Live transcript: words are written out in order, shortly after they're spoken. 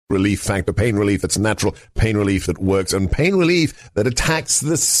relief factor. Pain relief that's natural, pain relief that works, and pain relief that attacks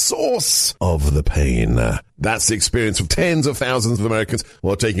the source of the pain. That's the experience of tens of thousands of Americans who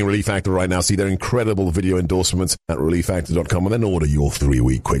are taking Relief Factor right now. See their incredible video endorsements at relieffactor.com and then order your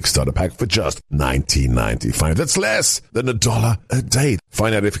 3-week quick starter pack for just $19.95. That's less than $1 a day.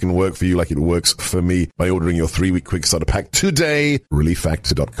 Find out if it can work for you like it works for me by ordering your 3-week quick starter pack today.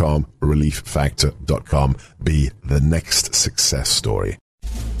 relieffactor.com, relieffactor.com. Be the next success story.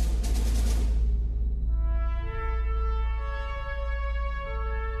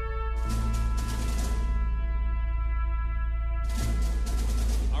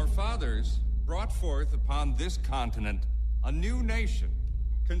 Brought forth upon this continent a new nation,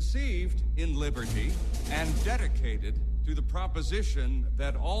 conceived in liberty and dedicated to the proposition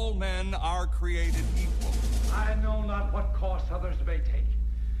that all men are created equal. I know not what course others may take,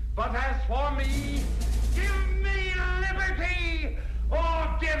 but as for me, give me liberty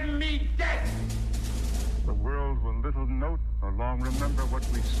or give me death. The world will little note nor long remember what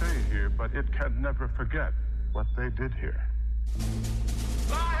we say here, but it can never forget what they did here.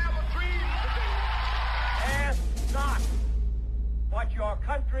 I have a dream today. Ask not what your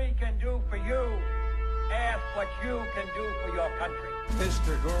country can do for you. Ask what you can do for your country.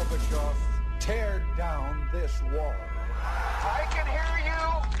 Mr. Gorbachev, tear down this wall. I can hear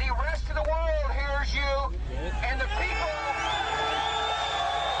you. The rest of the world hears you. And the people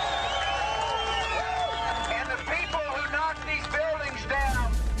who knock these buildings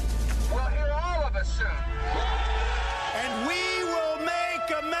down will hear all of us soon. And we will make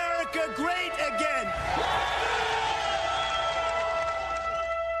America great again.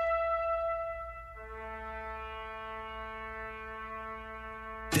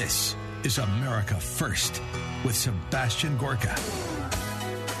 This is America First with Sebastian Gorka.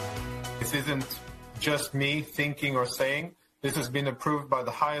 This isn't just me thinking or saying. This has been approved by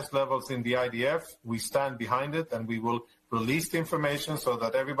the highest levels in the IDF. We stand behind it, and we will release the information so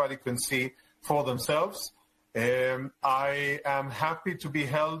that everybody can see for themselves. I am happy to be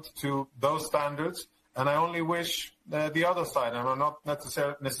held to those standards, and I only wish the other side, and I'm not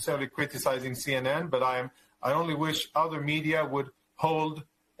necessarily criticizing CNN, but I only wish other media would hold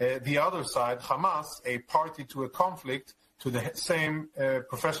the other side, Hamas, a party to a conflict, to the same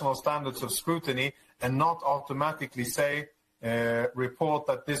professional standards of scrutiny, and not automatically report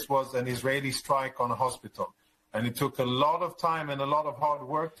that this was an Israeli strike on a hospital. And it took a lot of time and a lot of hard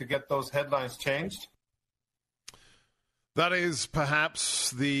work to get those headlines changed. That is perhaps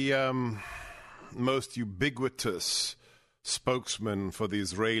the most ubiquitous spokesman for the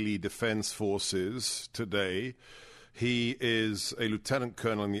Israeli Defense Forces today. He is a lieutenant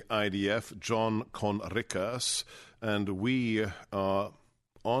colonel in the IDF, Jon Conricus, and we are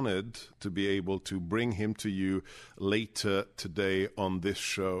honored to be able to bring him to you later today on this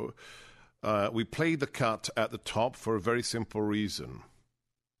show. We played the cut at the top for a very simple reason.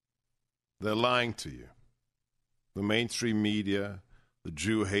 They're lying to you. The mainstream media, the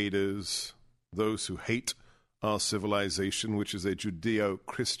Jew haters, those who hate our civilization, which is a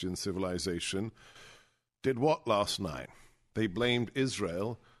Judeo-Christian civilization, did what last night? They blamed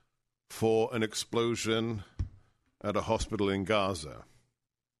Israel for an explosion at a hospital in Gaza.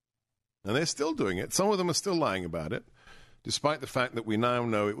 And they're still doing it. Some of them are still lying about it, despite the fact that we now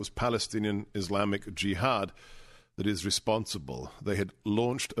know it was Palestinian Islamic Jihad that is responsible. They had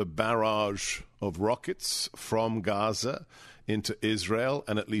launched a barrage of rockets from Gaza into Israel,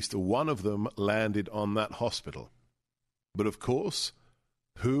 and at least one of them landed on that hospital. But of course,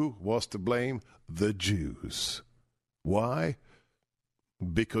 who was to blame? The Jews. Why?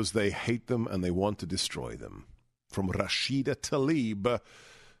 Because they hate them and they want to destroy them. From Rashida Tlaib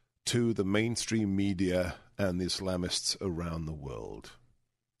to the mainstream media and the Islamists around the world.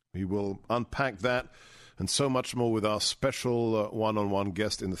 We will unpack that and so much more with our special one-on-one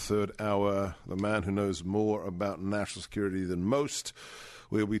guest in the third hour, the man who knows more about national security than most.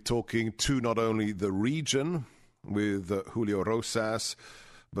 We'll be talking to not only the region with Julio Rosas,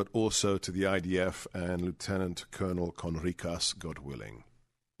 but also to the IDF and Lieutenant Colonel Conricus, God willing.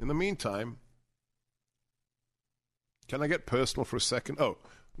 In the meantime, can I get personal for a second? Oh,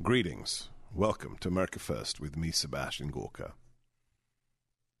 greetings. Welcome to America First with me, Sebastian Gorka.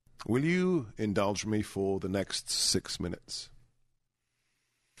 Will you indulge me for the next 6 minutes?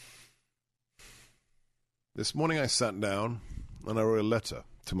 This morning I sat down and I wrote a letter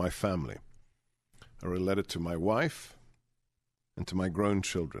to my family. I wrote a letter to my wife and to my grown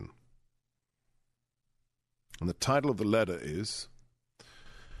children. And the title of the letter is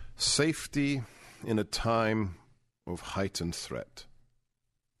Safety in a Time of Heightened Threat.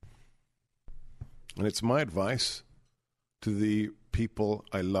 And it's my advice to the people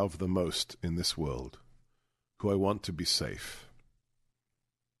I love the most in this world, who I want to be safe.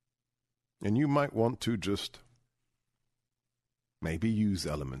 And you might want to just maybe use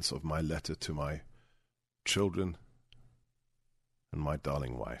elements of my letter to my children and my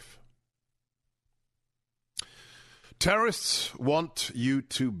darling wife. Terrorists want you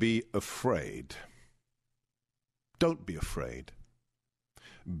to be afraid. Don't be afraid.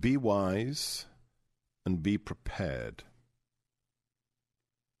 Be wise and be prepared.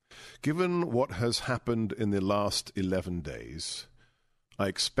 Given what has happened in the last 11 days, I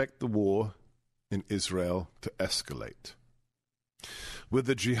expect the war in Israel to escalate. With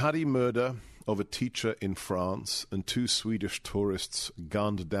the jihadi murder of a teacher in France and 2 Swedish tourists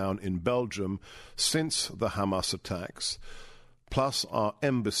gunned down in Belgium since the Hamas attacks, plus our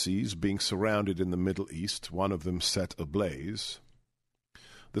embassies being surrounded in the Middle East, one of them set ablaze,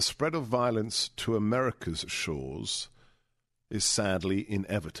 the spread of violence to America's shores is sadly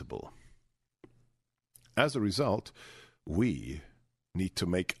inevitable. As a result, we need to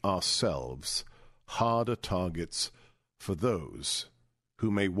make ourselves harder targets for those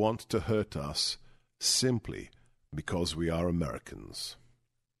who may want to hurt us simply because we are Americans.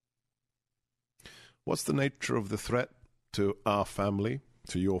 What's the nature of the threat to our family,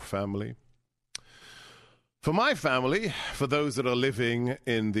 to your family? For my family, for those that are living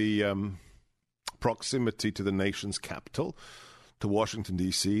in the proximity to the nation's capital, to Washington,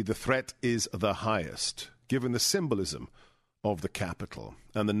 D.C., the threat is the highest, given the symbolism of the capital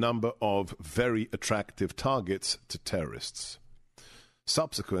and the number of very attractive targets to terrorists.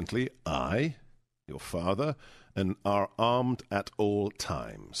 Subsequently, I, your father, and are armed at all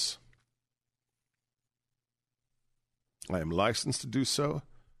times. I am licensed to do so,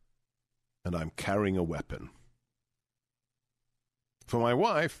 and I'm carrying a weapon. For my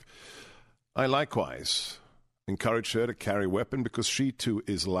wife, I likewise encourage her to carry a weapon because she too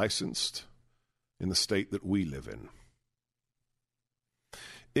is licensed in the state that we live in.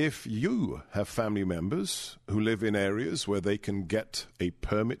 If you have family members who live in areas where they can get a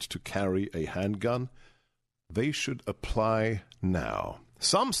permit to carry a handgun, they should apply now.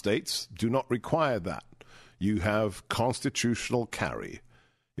 Some states do not require that. You have constitutional carry.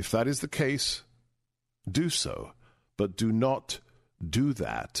 If that is the case, do so, but do not do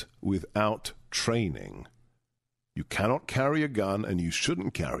that without training. You cannot carry a gun, and you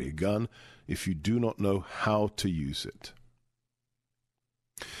shouldn't carry a gun if you do not know how to use it.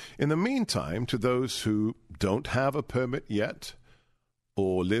 In the meantime, to those who don't have a permit yet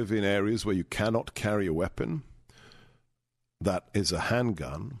or live in areas where you cannot carry a weapon, that is a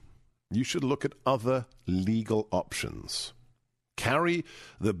handgun, you should look at other legal options. Carry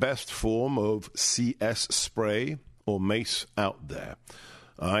the best form of CS spray or mace out there.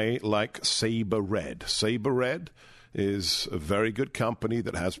 I like Saber Red. Saber Red is a very good company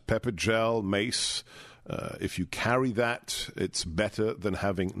that has pepper gel, mace. If you carry that, it's better than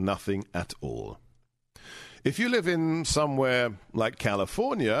having nothing at all. If you live in somewhere like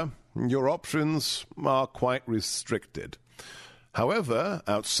California, your options are quite restricted. However,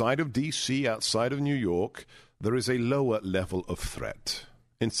 outside of D.C., outside of New York, there is a lower level of threat.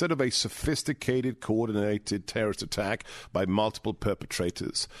 Instead of a sophisticated, coordinated terrorist attack by multiple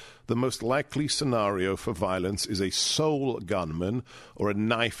perpetrators, the most likely scenario for violence is a sole gunman or a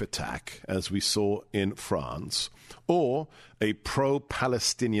knife attack, as we saw in France, or a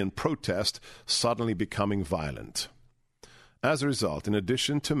pro-Palestinian protest suddenly becoming violent. As a result, in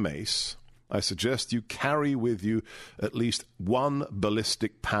addition to mace, I suggest you carry with you at least one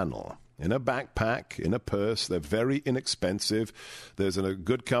ballistic panel. In a backpack, in a purse. They're very inexpensive. There's a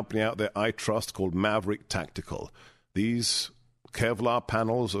good company out there I trust called Maverick Tactical. These Kevlar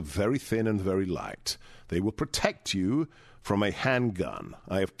panels are very thin and very light. They will protect you from a handgun.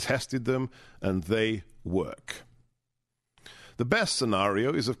 I have tested them, and they work. The best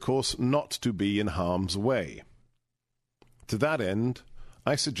scenario is, of course, not to be in harm's way. To that end,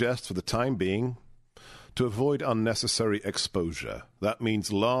 I suggest for the time being to avoid unnecessary exposure. That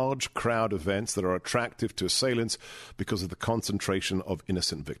means large crowd events that are attractive to assailants because of the concentration of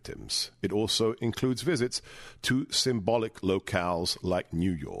innocent victims. It also includes visits to symbolic locales like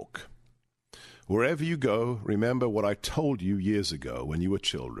New York. Wherever you go, remember what I told you years ago when you were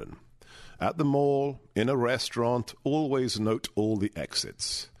children. At the mall, in a restaurant, always note all the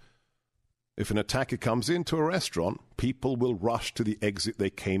exits. If an attacker comes into a restaurant, people will rush to the exit they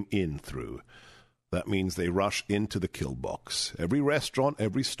came in through. That means they rush into the kill box. Every restaurant,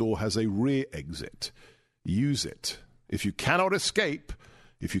 every store has a rear exit. Use it. If you cannot escape,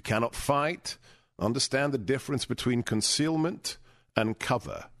 if you cannot fight, understand the difference between concealment and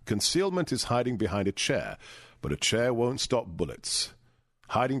cover. Concealment is hiding behind a chair. but a chair won't stop bullets.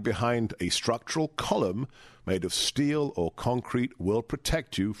 Hiding behind a structural column made of steel or concrete will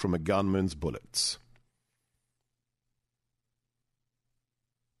protect you from a gunman's bullets.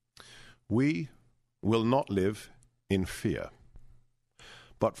 We will not live in fear.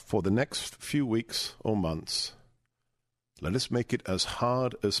 But for the next few weeks or months, let us make it as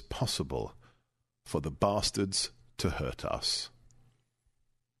hard as possible for the bastards to hurt us.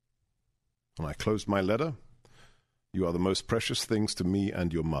 When I closed my letter, you are the most precious things to me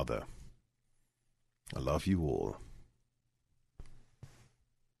and your mother. I love you all.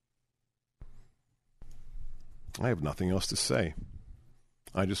 I have nothing else to say.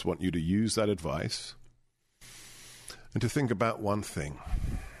 I just want you to use that advice and to think about one thing.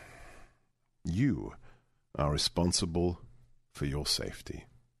 You are responsible for your safety.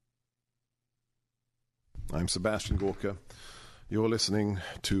 I'm Sebastian Gorka. You're listening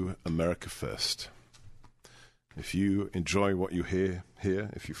to America First. If you enjoy what you hear here,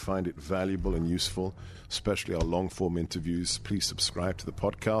 if you find it valuable and useful, especially our long-form interviews, please subscribe to the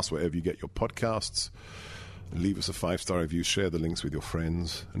podcast wherever you get your podcasts. Leave us a 5-star review, share the links with your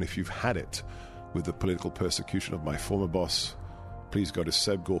friends. And if you've had it with the political persecution of my former boss, please go to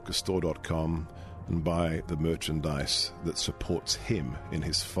sebgorkastore.com and buy the merchandise that supports him in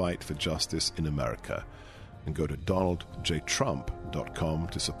his fight for justice in America. And go to donaldjtrump.com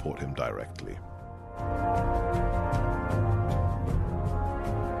to support him directly.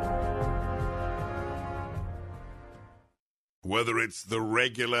 Whether it's the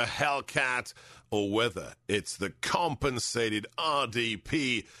regular Hellcat or whether it's the compensated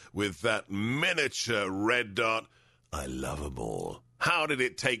RDP with that miniature red dot, I love them all. How did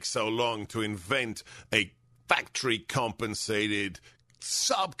it take so long to invent a factory-compensated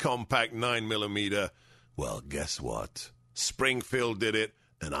subcompact 9mm? Well, guess what? Springfield did it,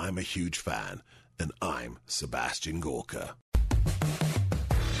 and I'm a huge fan. And I'm Sebastian Gorka.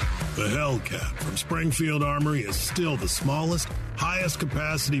 The Hellcat from Springfield Armory is still the smallest, highest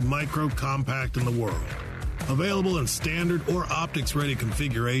capacity micro compact in the world. Available in standard or optics-ready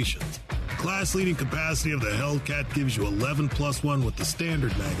configurations. Class-leading capacity of the Hellcat gives you 11+1 with the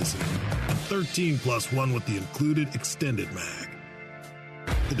standard magazine and 13+1 with the included extended mag.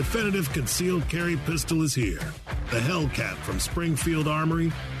 The definitive concealed carry pistol is here. The Hellcat from Springfield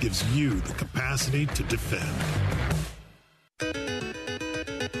Armory gives you the capacity to defend.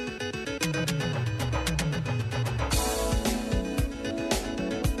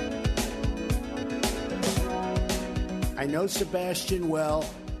 I know Sebastian well.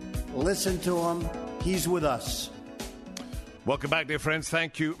 Listen to him. He's with us. Welcome back, dear friends.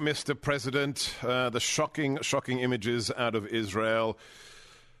 Thank you, Mr. President. The shocking images out of Israel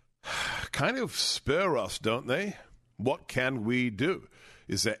kind of spur us, don't they? What can we do?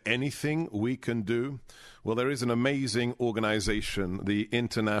 Is there anything we can do? Well, there is an amazing organization, the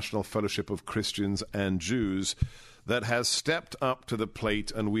International Fellowship of Christians and Jews, that has stepped up to the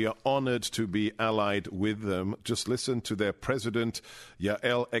plate, and we are honored to be allied with them. Just listen to their president,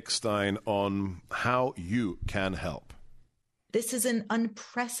 Yael Eckstein, on how you can help. This is an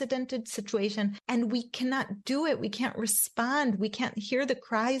unprecedented situation, and we cannot do it. We can't respond. We can't hear the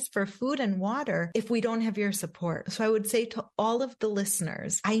cries for food and water if we don't have your support. So I would say to all of the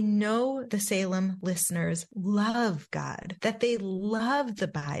listeners, I know the Salem listeners love God, that they love the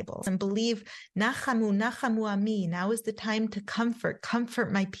Bible and believe, Nachamu, Nachamu Ami, now is the time to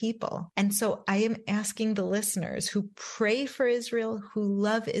comfort my people. And so I am asking the listeners who pray for Israel, who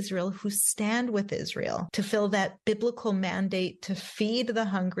love Israel, who stand with Israel, to fill that biblical mandate to feed the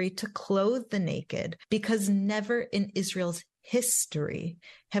hungry, to clothe the naked, because never in Israel's history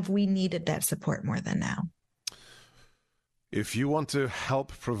have we needed that support more than now. If you want to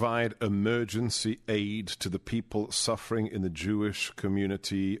help provide emergency aid to the people suffering in the Jewish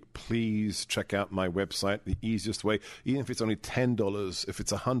community, please check out my website. The easiest way, even if it's only $10, if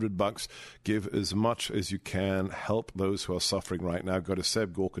it's $100, give as much as you can. Help those who are suffering right now. Go to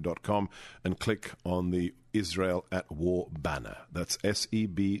sebgorka.com and click on the Israel at War banner. That's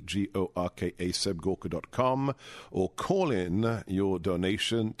SEBGORKA, sebgorka.com, or call in your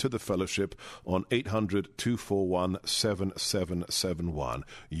donation to the fellowship on 800-241-7771.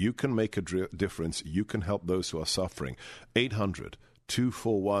 You can make a difference. You can help those who are suffering.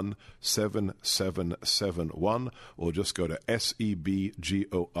 800-241-7771, or just go to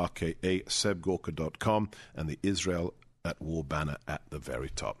SEBGORKA, sebgorka.com, and the Israel at War banner at the very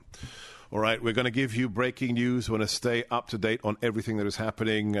top. All right, we're going to give you breaking news. We want to stay up to date on everything that is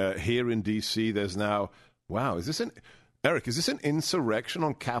happening here in D.C. There's now, Eric, is this an insurrection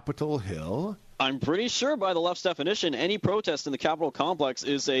on Capitol Hill? I'm pretty sure by the left's definition, any protest in the Capitol complex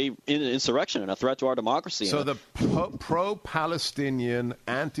is an insurrection and a threat to our democracy. So the pro-Palestinian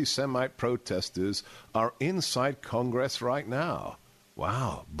anti-Semite protesters are inside Congress right now.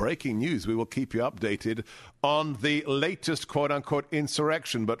 Wow, breaking news. We will keep you updated on the latest quote-unquote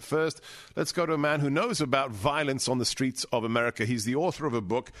insurrection. But first, let's go to a man who knows about violence on the streets of America. He's the author of a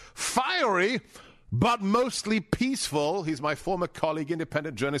book, Fiery but mostly peaceful. He's my former colleague,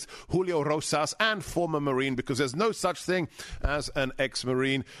 independent journalist Julio Rosas, and former Marine, because there's no such thing as an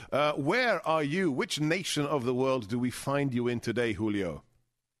ex-Marine. Where are you? Which nation of the world do we find you in today, Julio?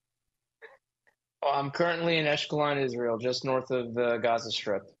 Well, I'm currently in Ashkelon, Israel, just north of the Gaza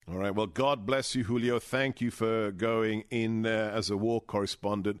Strip. All right. Well, God bless you, Julio. Thank you for going in there as a war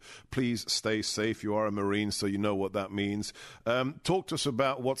correspondent. Please stay safe. You are a Marine, so you know what that means. Talk to us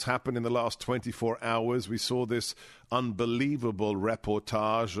about what's happened in the last 24 hours. We saw this unbelievable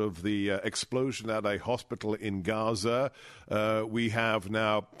reportage of the explosion at a hospital in Gaza. We have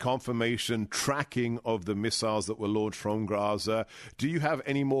now confirmation tracking of the missiles that were launched from Gaza. Do you have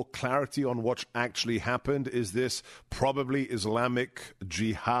any more clarity on what actually happened? Is this probably Islamic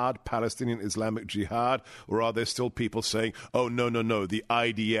Jihad, Palestinian Islamic Jihad, or are there still people saying, oh, no, the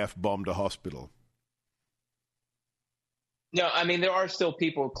IDF bombed a hospital? No, I mean, there are still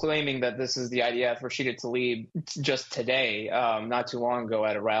people claiming that this is the IDF. Rashida Tlaib just today, not too long ago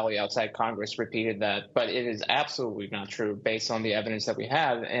at a rally outside Congress, repeated that. But it is absolutely not true based on the evidence that we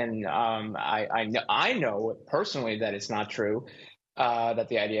have. And I know personally that it's not true that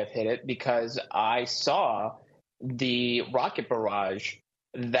the IDF hit it, because I saw the rocket barrage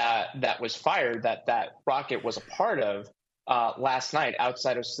that was fired, that rocket was a part of, last night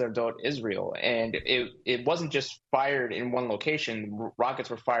outside of Sderot, Israel. And it wasn't just fired in one location. Rockets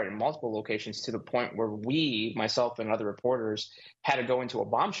were fired in multiple locations, to the point where myself and other reporters, had to go into a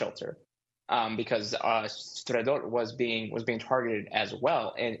bomb shelter because Sderot was being targeted as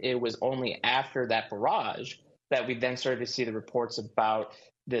well. And it was only after that barrage that we then started to see the reports about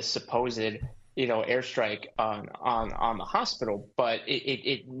this supposed airstrike on the hospital. But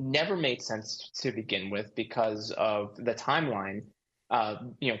it never made sense to begin with, because of the timeline,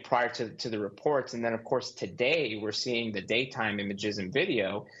 prior to the reports. And then, of course, today we're seeing the daytime images and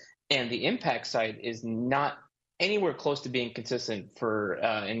video, and the impact site is not anywhere close to being consistent for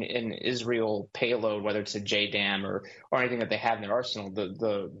an Israel payload, whether it's a JDAM or anything that they have in their arsenal.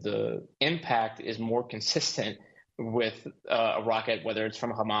 The impact is more consistent with a rocket, whether it's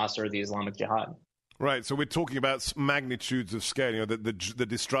from Hamas or the Islamic Jihad. Right, so we're talking about magnitudes of scale. The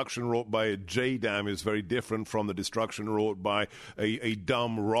destruction wrought by a JDAM is very different from the destruction wrought by a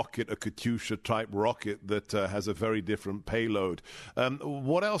dumb rocket, a Katyusha-type rocket that has a very different payload.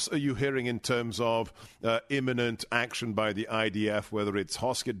 What else are you hearing in terms of imminent action by the IDF, whether it's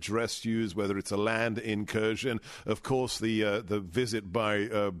hostage rescues, whether it's a land incursion? Of course, the visit by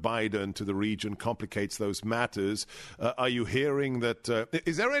Biden to the region complicates those matters. Are you hearing that?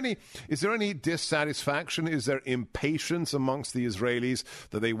 Is there any dissatisfaction? Is there impatience amongst the Israelis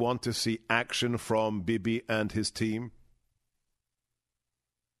that they want to see action from Bibi and his team?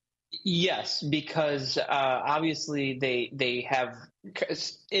 Yes, because obviously they have,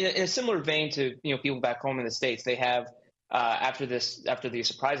 in a similar vein to people back home in the States, they have after the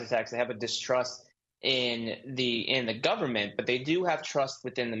surprise attacks, they have a distrust in the government, but they do have trust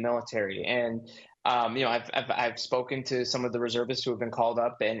within the military. And I've spoken to some of the reservists who have been called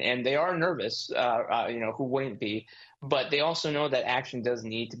up, and they are nervous, who wouldn't be, but they also know that action does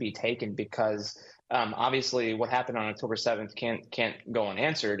need to be taken, because obviously what happened on October 7th can't go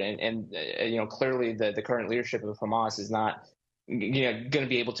unanswered. And clearly the current leadership of Hamas is not, going to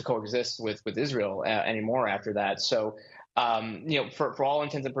be able to coexist with Israel anymore after that. So, for all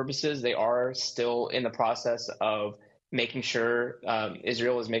intents and purposes, they are still in the process of making sure,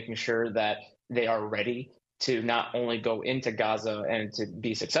 Israel is making sure that they are ready to not only go into Gaza and to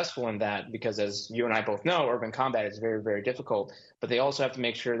be successful in that, because as you and I both know, urban combat is very, very difficult, but they also have to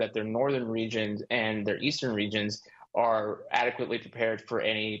make sure that their northern regions and their eastern regions are adequately prepared for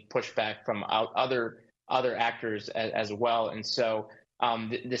any pushback from other actors as well. And so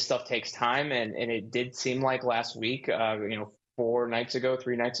this stuff takes time, and it did seem like last week, 3 nights ago,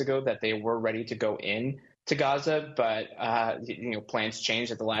 that they were ready to go in to Gaza, but plans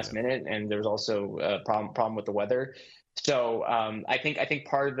changed at the last minute, and there was also a problem with the weather. So I think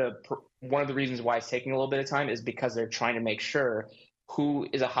one of the reasons why it's taking a little bit of time is because they're trying to make sure who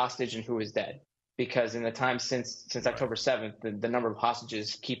is a hostage and who is dead. Because in the time since October 7th, the number of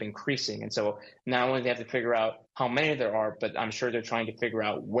hostages keep increasing, and so not only do they have to figure out how many there are, but I'm sure they're trying to figure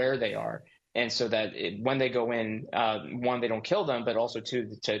out where they are. And so that when they go in, one, they don't kill them, but also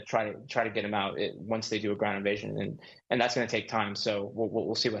two, to try to get them out once they do a ground invasion, and that's going to take time. So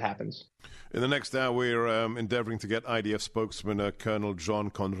we'll see what happens. In the next hour, we're endeavoring to get IDF spokesman Colonel Jon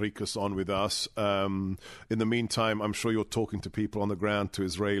Conricus on with us. In the meantime, I'm sure you're talking to people on the ground, to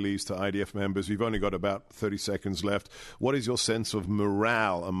Israelis, to IDF members. We've only got about 30 seconds left. What is your sense of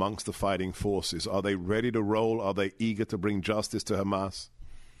morale amongst the fighting forces? Are they ready to roll? Are they eager to bring justice to Hamas?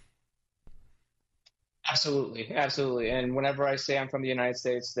 Absolutely. And whenever I say I'm from the United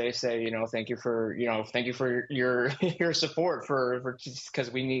States, they say, thank you for your support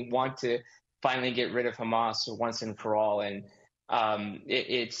because we want to finally get rid of Hamas once and for all. And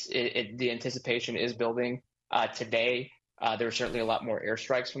the anticipation is building. Today, there were certainly a lot more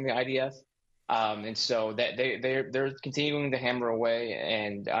airstrikes from the IDF. And so that they're continuing to hammer away.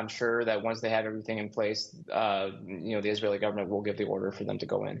 And I'm sure that once they have everything in place, the Israeli government will give the order for them to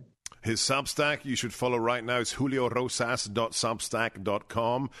go in. His Substack you should follow right now is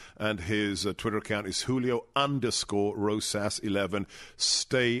juliorosas.substack.com, and his Twitter account is Julio_Rosas11.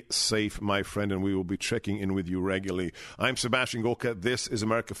 Stay safe, my friend, and we will be checking in with you regularly. I'm Sebastian Gorka. This is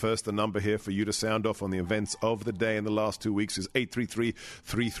America First. The number here for you to sound off on the events of the day in the last 2 weeks is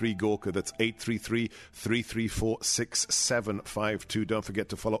 833-33-GORKA. That's 833-334-6752. Don't forget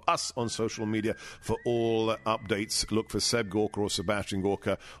to follow us on social media for all updates. Look for Seb Gorka or Sebastian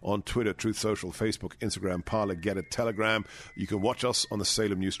Gorka on Twitter, Truth Social, Facebook, Instagram, Parler, Get It, Telegram. You can watch us on the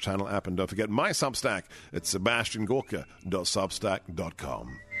Salem News Channel app, and don't forget my Substack at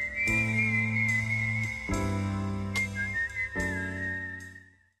sebastiangorka.substack.com.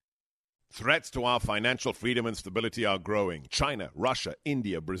 Threats to our financial freedom and stability are growing. China, Russia,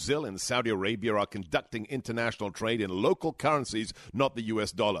 India, Brazil, and Saudi Arabia are conducting international trade in local currencies, not the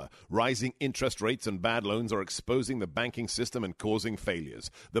US dollar. Rising interest rates and bad loans are exposing the banking system and causing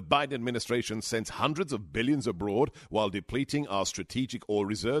failures. The Biden administration sends hundreds of billions abroad while depleting our strategic oil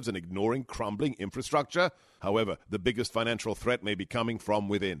reserves and ignoring crumbling infrastructure. However, the biggest financial threat may be coming from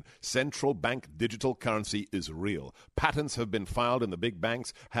within. Central bank digital currency is real. Patents have been filed and the big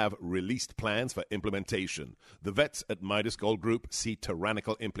banks have released plans for implementation. The vets at Midas Gold Group see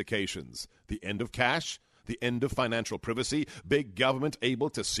tyrannical implications. The end of cash? The end of financial privacy? Big government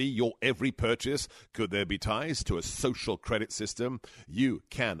able to see your every purchase? Could there be ties to a social credit system? You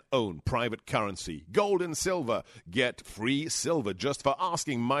can own private currency, gold and silver. Get free silver just for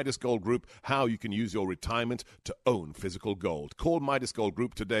asking Midas Gold Group how you can use your retirement to own physical gold. Call Midas Gold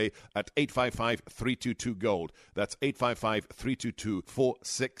Group today at 855-322-GOLD. That's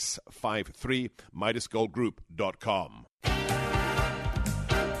 855-322-4653, MidasGoldGroup.com.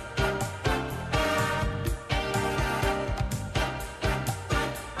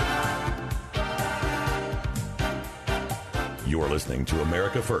 You are listening to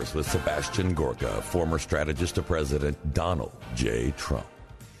America First with Sebastian Gorka, former strategist to President Donald J. Trump.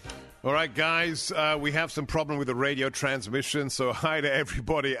 All right, guys, we have some problem with the radio transmission, so hi to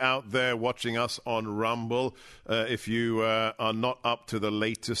everybody out there watching us on Rumble. If you are not up to the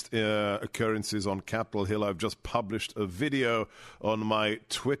latest occurrences on Capitol Hill, I've just published a video on my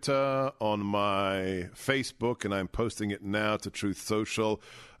Twitter, on my Facebook, and I'm posting it now to Truth Social.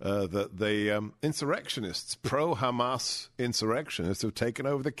 That the insurrectionists, pro-Hamas insurrectionists, have taken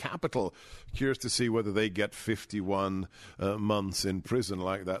over the Capitol. Curious to see whether they get 51 months in prison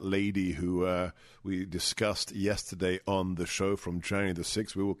like that lady who we discussed yesterday on the show from January the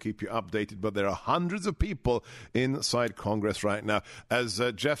 6th. We will keep you updated, but there are hundreds of people inside Congress right now. As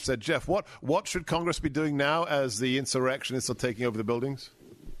Jeff said, Jeff, what should Congress be doing now as the insurrectionists are taking over the buildings?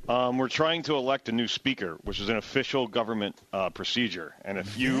 We're trying to elect a new speaker, which is an official government procedure. And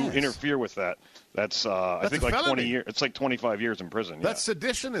if you interfere with that, that's I think like 20 years. It's like 25 years in prison. Yeah. That's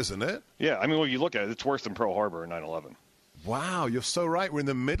sedition, isn't it? Yeah. I mean, when you look at it, it's worse than Pearl Harbor and 9/11. Wow, you're so right. We're in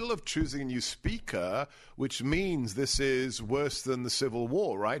the middle of choosing a new speaker, which means this is worse than the Civil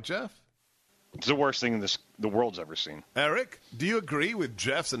War, right, Jeff? It's the worst thing the world's ever seen. Eric, do you agree with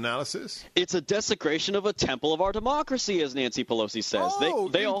Jeff's analysis? It's a desecration of a temple of our democracy, as Nancy Pelosi says. Oh,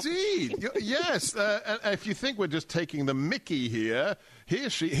 indeed. Yes. If you think we're just taking the mickey here,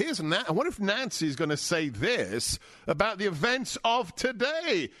 I wonder if Nancy's going to say this about the events of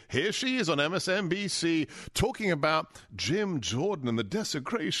today. Here she is on MSNBC talking about Jim Jordan and the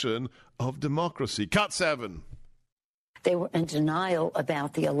desecration of democracy. Cut 7. They were in denial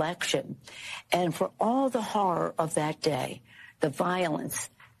about the election. And for all the horror of that day, the violence,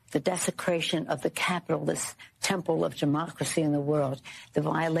 the desecration of the Capitol, this temple of democracy in the world, the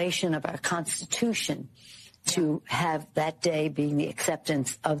violation of our Constitution to have that day being the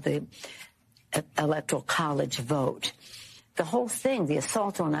acceptance of the Electoral College vote, the whole thing, the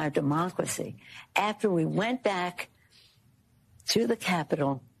assault on our democracy, after we went back to the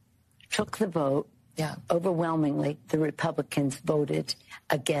Capitol, took the vote, overwhelmingly, the Republicans voted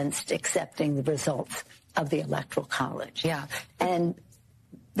against accepting the results of the Electoral College. And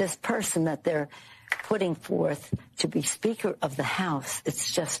this person that they're putting forth to be Speaker of the House,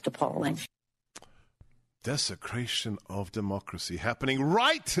 it's just appalling. Desecration of democracy happening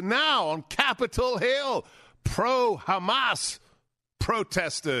right now on Capitol Hill. Pro-Hamas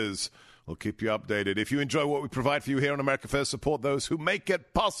protesters. We'll keep you updated. If you enjoy what we provide for you here on America First, support those who make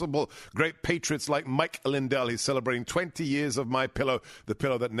it possible. Great patriots like Mike Lindell. He's celebrating 20 years of My Pillow, the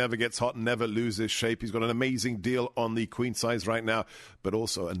pillow that never gets hot, never loses shape. He's got an amazing deal on the queen size right now, but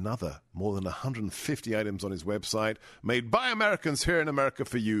also another more than 150 items on his website made by Americans here in America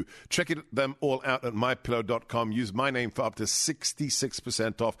for you. Check them all out at mypillow.com. Use my name for up to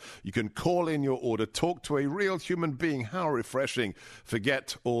 66% off. You can call in your order, talk to a real human being. How refreshing.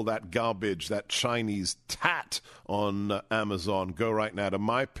 Forget all that garbage, that Chinese tat on Amazon. Go right now to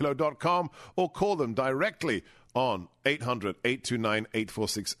mypillow.com or call them directly on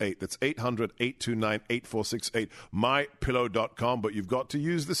 800-829-8468. That's 800-829-8468. mypillow.com. But you've got to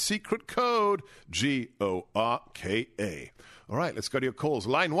use the secret code GORKA. All right, let's go to your calls.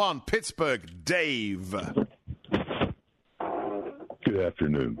 Line 1, Pittsburgh, Dave. Good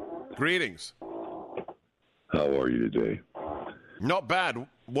afternoon. Greetings. How are you today? Not bad.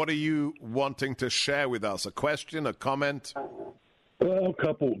 What are you wanting to share with us? A question, a comment? Well, a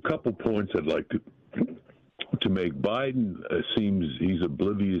couple points I'd like to make. Biden seems he's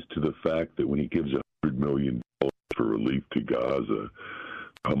oblivious to the fact that when he gives $100 million for relief to Gaza,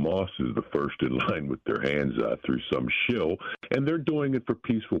 Hamas is the first in line with their hands out through some shill, and they're doing it for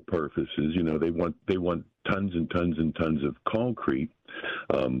peaceful purposes. You know, they want tons and tons and tons of concrete.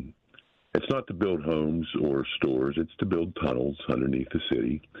 It's not to build homes or stores; it's to build tunnels underneath the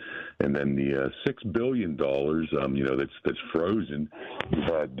city. And then the $6 billion, that's frozen.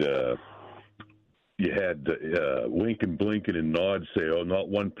 You had Lincoln, Blinken, and Nod say, "Oh, not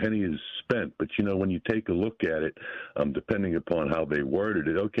one penny is spent." But when you take a look at it, depending upon how they worded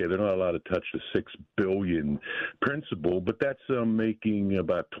it, okay, they're not allowed to touch the $6 billion principal, but that's making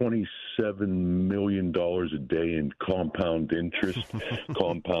about $27 million a day in compound interest,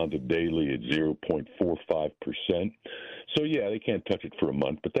 compounded daily at 0.45%. So, yeah, they can't touch it for a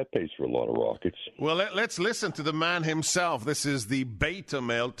month, but that pays for a lot of rockets. Well, let's listen to the man himself. This is the beta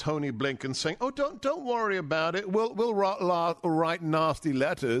male, Tony Blinken, saying, "Oh, don't worry about it. We'll write nasty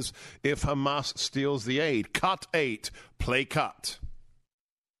letters if Hamas steals the aid. Cut 8, play cut."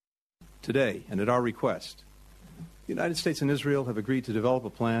 Today, and at our request, the United States and Israel have agreed to develop a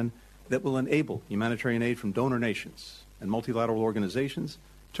plan that will enable humanitarian aid from donor nations and multilateral organizations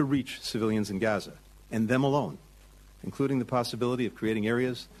to reach civilians in Gaza, and them alone, including the possibility of creating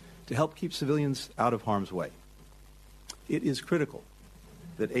areas to help keep civilians out of harm's way. It is critical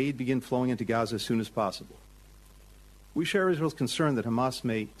that aid begin flowing into Gaza as soon as possible. We share Israel's concern that Hamas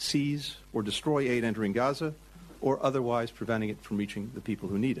may seize or destroy aid entering Gaza or otherwise preventing it from reaching the people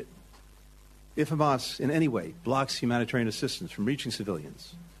who need it. If Hamas in any way blocks humanitarian assistance from reaching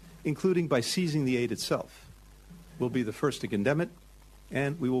civilians, including by seizing the aid itself, we'll be the first to condemn it,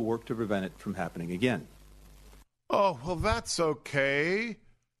 and we will work to prevent it from happening again. Oh, well, that's okay.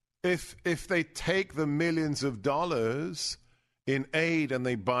 If they take the millions of dollars in aid and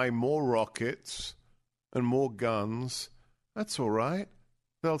they buy more rockets and more guns, that's all right.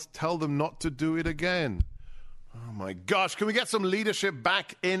 They'll tell them not to do it again. Oh, my gosh. Can we get some leadership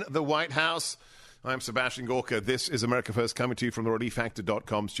back in the White House? I'm Sebastian Gorka. This is America First, coming to you from the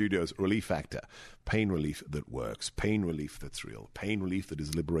ReliefFactor.com studios. Relief Factor. Pain relief that works. Pain relief that's real. Pain relief that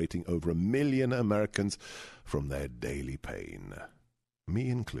is liberating over 1 million Americans from their daily pain. Me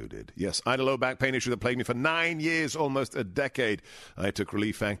included. Yes, I had a low back pain issue that plagued me for 9 years, almost a decade. I took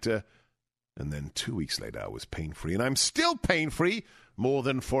Relief Factor, and then 2 weeks later I was pain-free. And I'm still pain-free more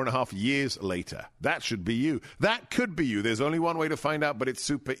than 4.5 years later. That should be you. That could be you. There's only one way to find out, but it's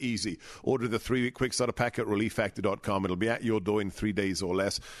super easy. Order the 3-week quick starter pack at ReliefFactor.com. It'll be at your door in 3 days or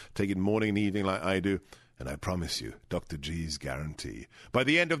less. Take it morning and evening like I do. And I promise you, Dr. G's guarantee. By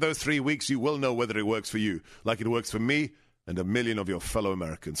the end of those 3 weeks, you will know whether it works for you, like it works for me and 1 million of your fellow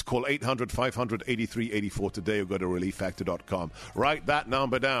Americans. Call 800-500-8384 today or go to ReliefFactor.com. Write that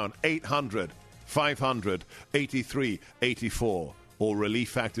number down, 800-500-8384. or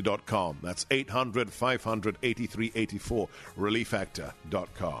ReliefFactor.com. That's 800-500-8384,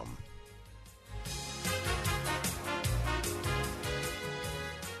 ReliefFactor.com.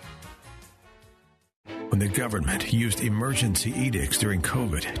 When the government used emergency edicts during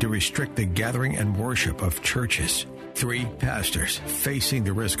COVID to restrict the gathering and worship of churches, 3 pastors facing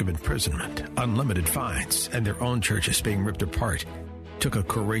the risk of imprisonment, unlimited fines, and their own churches being ripped apart took a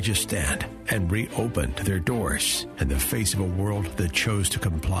courageous stand and reopened their doors in the face of a world that chose to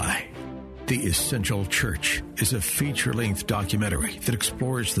comply. The Essential Church is a feature-length documentary that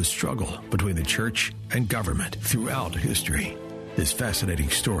explores the struggle between the church and government throughout history. This fascinating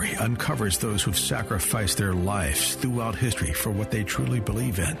story uncovers those who've sacrificed their lives throughout history for what they truly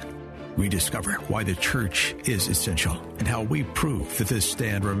believe in. Rediscover why the church is essential and how we prove that this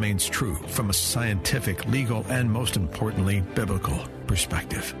stand remains true from a scientific, legal, and most importantly, biblical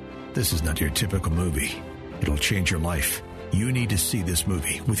perspective. This is not your typical movie. It'll change your life. You need to see this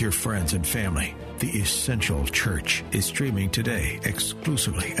movie with your friends and family. The Essential Church is streaming today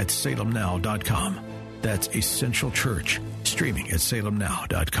exclusively at salemnow.com. That's Essential Church, streaming at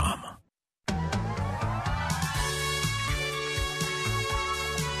salemnow.com.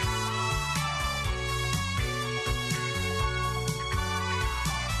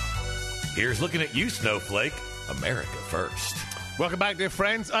 Here's looking at you, Snowflake. America first. Welcome back, dear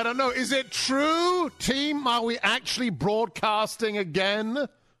friends. I don't know, is it true, team? Are we actually broadcasting again?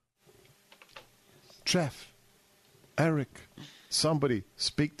 Jeff, Eric, somebody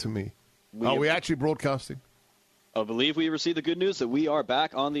speak to me. Are we actually broadcasting? I believe we received the good news that we are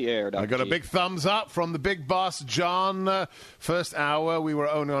back on the air. Dr. I got a big thumbs up from the big boss, John. First hour, we were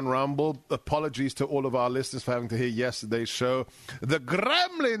only on Rumble. Apologies to all of our listeners for having to hear yesterday's show. The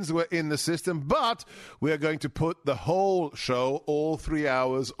gremlins were in the system, but we are going to put the whole show, all 3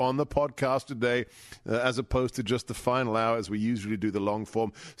 hours, on the podcast today, as opposed to just the final hour, as we usually do the long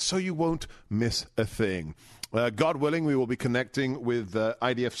form, so you won't miss a thing. God willing, we will be connecting with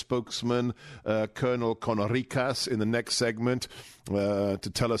IDF spokesman Colonel Conricus in the next segment to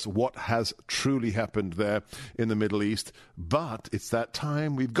tell us what has truly happened there in the Middle East. But it's that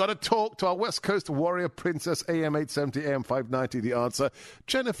time. We've got to talk to our West Coast warrior princess, AM 870, AM 590, The Answer,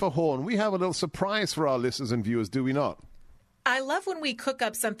 Jennifer Horn. We have a little surprise for our listeners and viewers, do we not? I love when we cook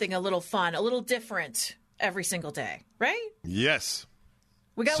up something a little fun, a little different every single day, right? Yes.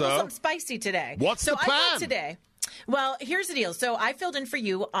 We got a little something spicy today. What's the plan? I thought today. Well, here's the deal. So I filled in for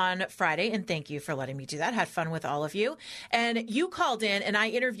you on Friday, and thank you for letting me do that. Had fun with all of you. And you called in, and I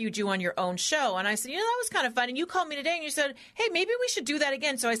interviewed you on your own show. And I said, that was kind of fun. And you called me today, and you said, hey, maybe we should do that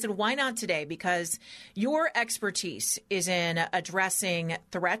again. So I said, why not today? Because your expertise is in addressing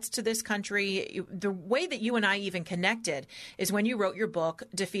threats to this country. The way that you and I even connected is when you wrote your book,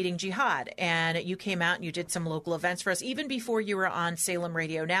 Defeating Jihad. And you came out and you did some local events for us, even before you were on Salem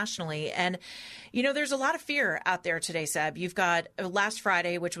Radio nationally. And, there's a lot of fear out there today, Seb. You've got last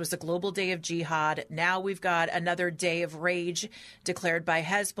Friday, which was the global day of jihad. Now we've got another day of rage declared by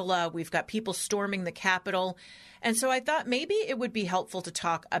Hezbollah. We've got people storming the Capitol. And so I thought maybe it would be helpful to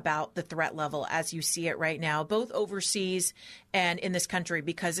talk about the threat level as you see it right now, both overseas and in this country,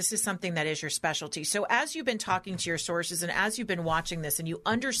 because this is something that is your specialty. So as you've been talking to your sources and as you've been watching this and you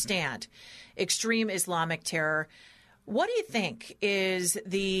understand extreme Islamic terror, what do you think is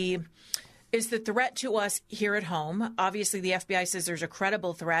the threat to us here at home? Obviously, the FBI says there's a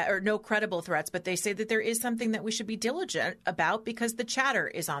credible threat or no credible threats, but they say that there is something that we should be diligent about because the chatter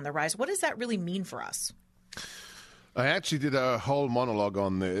is on the rise. What does that really mean for us? I actually did a whole monologue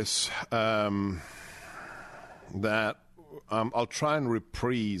on this that I'll try and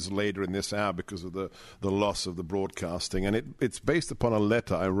reprise later in this hour because of the loss of the broadcasting. And it's based upon a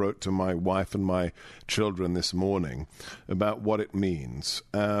letter I wrote to my wife and my children this morning about what it means.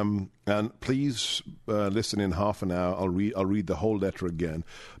 And please listen in half an hour. I'll read the whole letter again.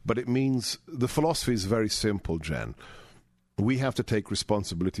 But it means the philosophy is very simple, Jen. We have to take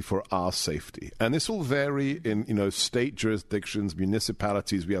responsibility for our safety. And this will vary in, state jurisdictions,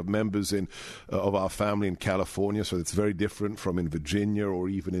 municipalities. We have members of our family in California, so it's very different from in Virginia or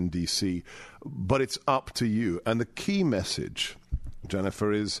even in D.C. But it's up to you. And the key message,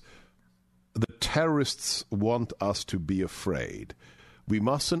 Jennifer, is the terrorists want us to be afraid. We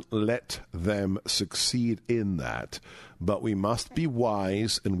mustn't let them succeed in that, but we must be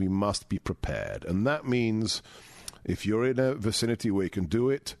wise and we must be prepared. And that means if you're in a vicinity where you can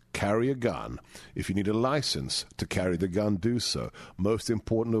do it, carry a gun. If you need a license to carry the gun, do so. Most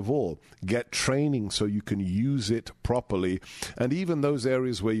important of all, get training so you can use it properly. And even those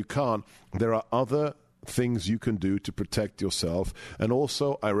areas where you can't, there are other things you can do to protect yourself. And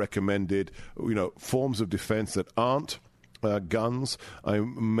also, I recommended, forms of defense that aren't guns. I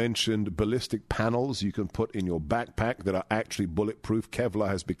mentioned ballistic panels you can put in your backpack that are actually bulletproof. Kevlar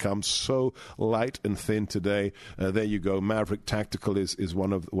has become so light and thin today. There you go. Maverick Tactical is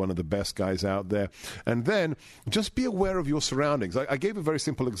one of the best guys out there. And then just be aware of your surroundings. I gave a very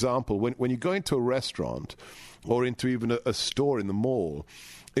simple example. When you go into a restaurant or into even a store in the mall,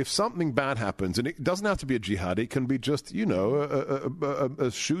 if something bad happens, and it doesn't have to be a jihad, it can be just,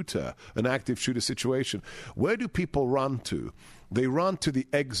 a shooter, an active shooter situation. Where do people run to? They run to the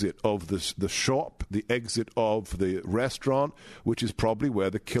exit of the shop, the exit of the restaurant, which is probably where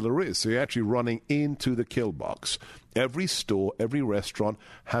the killer is. So you're actually running into the kill box. Every store, every restaurant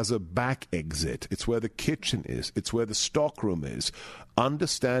has a back exit. It's where the kitchen is. It's where the stockroom is.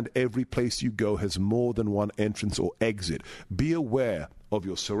 Understand every place you go has more than one entrance or exit. Be aware of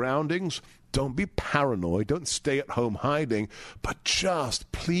your surroundings. Don't be paranoid. Don't stay at home hiding. But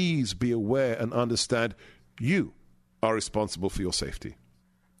just please be aware and understand you are responsible for your safety.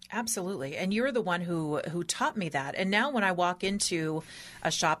 Absolutely. And you're the one who taught me that. And now when I walk into a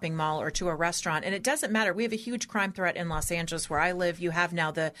shopping mall or to a restaurant, and it doesn't matter, we have a huge crime threat in Los Angeles where I live. You have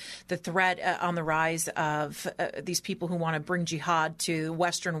now the threat on the rise of these people who want to bring jihad to the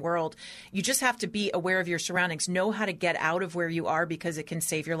Western world. You just have to be aware of your surroundings, know how to get out of where you are because it can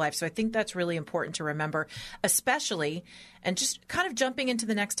save your life. So I think that's really important to remember, especially, and just kind of jumping into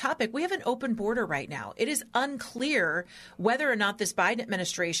the next topic, we have an open border right now. It is unclear whether or not this Biden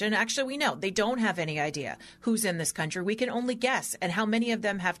administration, actually we know, they don't have any idea who's in this country. We can only guess, and how many of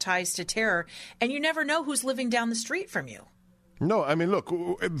them have ties to terror. And you never know who's living down the street from you. No, I mean, look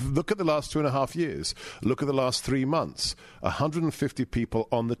at the last 2.5 years. Look at the last 3 months. 150 people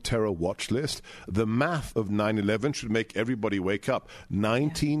on the terror watch list. The math of 9/11 should make everybody wake up.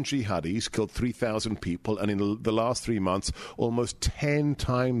 19 jihadis killed 3,000 people, and in the last 3 months, almost 10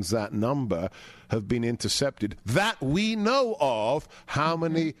 times that number have been intercepted. That we know of. How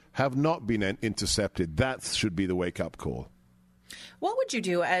many have not been intercepted? That should be the wake-up call. What would you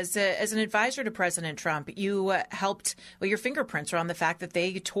do as an advisor to President Trump? You helped, your fingerprints are on the fact that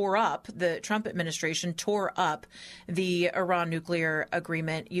the Trump administration tore up the Iran nuclear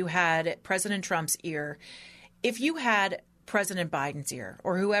agreement. You had President Trump's ear. If you had President Biden's ear,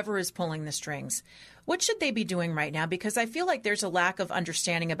 or whoever is pulling the strings, what should they be doing right now? Because I feel like there's a lack of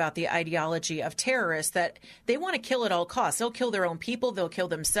understanding about the ideology of terrorists, that they want to kill at all costs. They'll kill their own people. They'll kill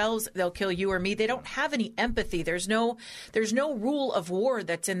themselves. They'll kill you or me. They don't have any empathy. There's no rule of war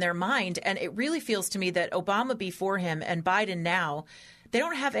that's in their mind. And it really feels to me that Obama before him and Biden now, they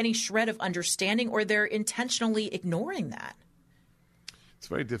don't have any shred of understanding, or they're intentionally ignoring that. It's a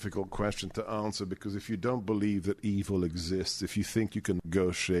very difficult question to answer, because if you don't believe that evil exists, if you think you can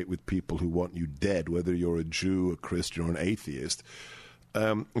negotiate with people who want you dead, whether you're a Jew, a Christian, or an atheist,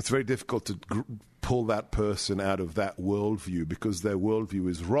 it's very difficult to pull that person out of that worldview, because their worldview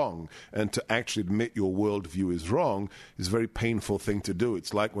is wrong. And to actually admit your worldview is wrong is a very painful thing to do.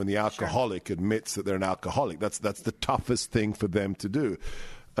 It's like when the alcoholic admits that they're an alcoholic. That's the toughest thing for them to do.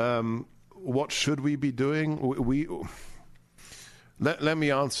 What should we be doing? Let me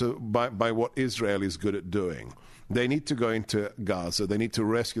answer by what Israel is good at doing. They need to go into Gaza. They need to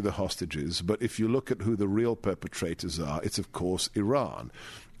rescue the hostages. But if you look at who the real perpetrators are, it's, of course, Iran.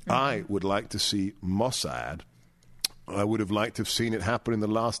 Mm-hmm. I would like to see Mossad. I would have liked to have seen it happen in the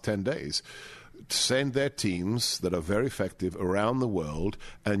last 10 days. Send their teams that are very effective around the world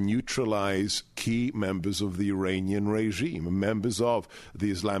and neutralize key members of the Iranian regime, members of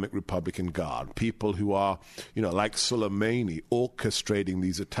the Islamic Republican Guard, people who are, like Soleimani, orchestrating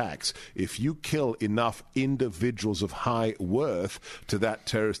these attacks. If you kill enough individuals of high worth to that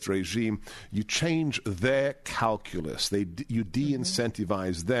terrorist regime, you change their calculus. You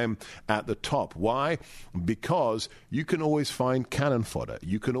de-incentivize them at the top. Why? Because you can always find cannon fodder.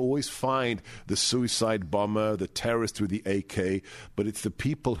 You can always find the suicide bomber, the terrorist with the AK, but it's the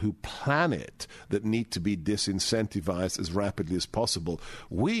people who plan it that need to be disincentivized as rapidly as possible.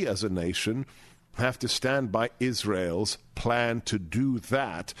 We as a nation have to stand by Israel's plan to do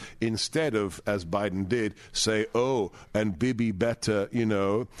that, instead of, as Biden did, say, and Bibi better,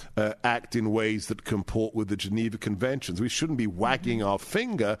 act in ways that comport with the Geneva Conventions. We shouldn't be wagging our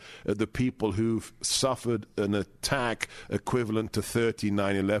finger at the people who've suffered an attack equivalent to 30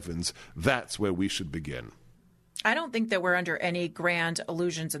 9/11s. That's where we should begin. I don't think that we're under any grand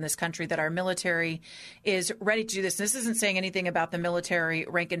illusions in this country that our military is ready to do this. This isn't saying anything about the military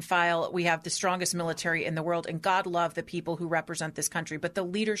rank and file. We have the strongest military in the world, and God love the people who represent this country. But the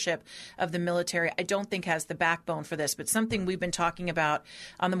leadership of the military, I don't think has the backbone for this. But something we've been talking about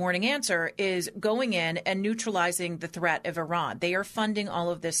on The Morning Answer is going in and neutralizing the threat of Iran. They are funding all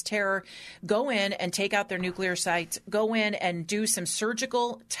of this terror. Go in and take out their nuclear sites. Go in and do some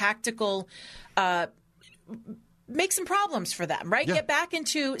surgical, tactical make some problems for them, right? Yeah. Get back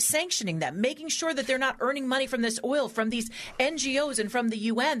into sanctioning them, making sure that they're not earning money from this oil, from these NGOs and from the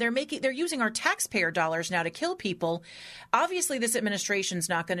UN. They're using our taxpayer dollars now to kill people. Obviously, this administration's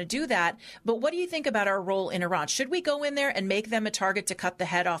not going to do that. But what do you think about our role in Iran? Should we go in there and make them a target to cut the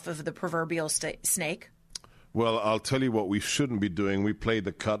head off of the proverbial snake? Well, I'll tell you what we shouldn't be doing. We played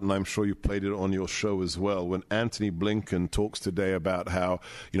the cut, and I'm sure you played it on your show as well. When Antony Blinken talks today about how,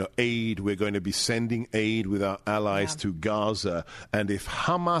 aid, we're going to be sending aid with our allies to Gaza. And if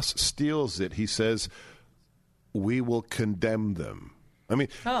Hamas steals it, he says, we will condemn them. I mean,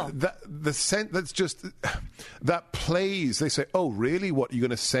 that plays. They say, oh, really? What, you're going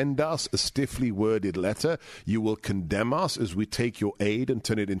to send us a stiffly worded letter? You will condemn us as we take your aid and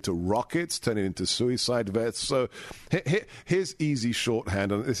turn it into rockets, turn it into suicide vests. So here's easy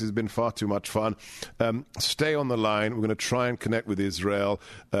shorthand, and this has been far too much fun. Stay on the line. We're going to try and connect with Israel.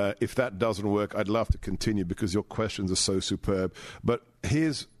 If that doesn't work, I'd love to continue because your questions are so superb. But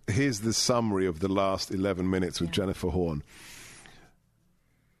here's the summary of the last 11 minutes with Jennifer Horn.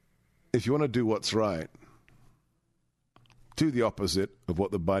 If you want to do what's right, do the opposite of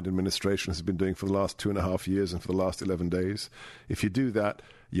what the Biden administration has been doing for the last 2.5 years and for the last 11 days. If you do that,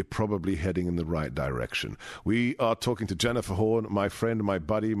 you're probably heading in the right direction. We are talking to Jennifer Horn, my friend, my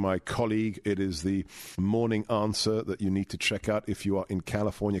buddy, my colleague. It is the Morning Answer that you need to check out if you are in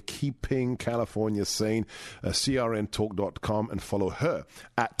California. Keeping California Sane, crntalk.com, and follow her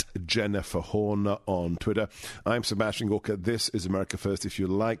at Jennifer Horn on Twitter. I'm Sebastian Gorka. This is America First. If you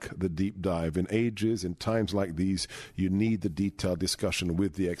like the deep dive, in times like these, you need the detailed discussion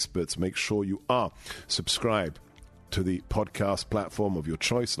with the experts. Make sure you are subscribed to the podcast platform of your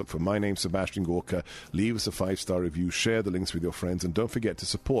choice. Look for my name, Sebastian Gorka. Leave us a 5-star review. Share the links with your friends. And don't forget to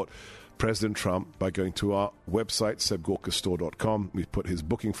support President Trump by going to our website, sebgorkastore.com. We've put his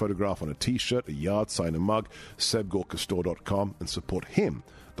booking photograph on a T-shirt, a yard sign, a mug, sebgorkastore.com, and support him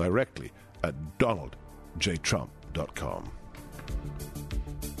directly at donaldjtrump.com.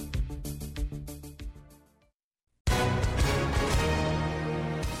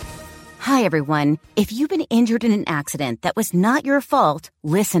 Hi, everyone. If you've been injured in an accident that was not your fault,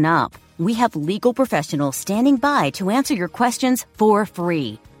 listen up. We have legal professionals standing by to answer your questions for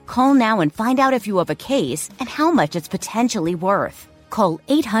free. Call now and find out if you have a case and how much it's potentially worth. Call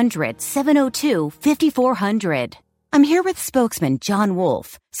 800-702-5400. I'm here with spokesman John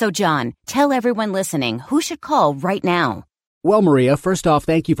Wolf. So, John, tell everyone listening who should call right now. Well, Maria, first off,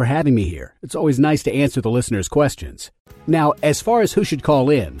 thank you for having me here. It's always nice to answer the listeners' questions. Now, as far as who should call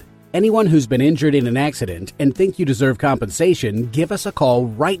in, anyone who's been injured in an accident and think you deserve compensation, give us a call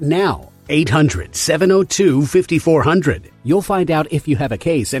right now. 800-702-5400. You'll find out if you have a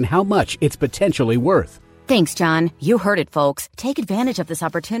case and how much it's potentially worth. Thanks, John. You heard it, folks. Take advantage of this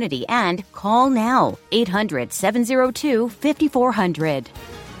opportunity and call now. 800-702-5400.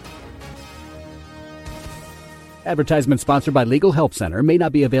 Advertisement sponsored by Legal Help Center. May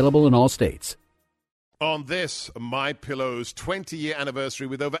not be available in all states. On this MyPillow's 20-year anniversary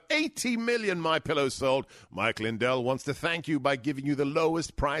with over 80 million MyPillows sold, Mike Lindell wants to thank you by giving you the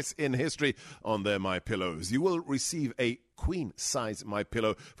lowest price in history on their MyPillows. You will receive a queen size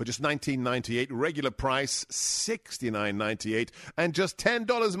MyPillow for just $19.98, regular price $69.98, and just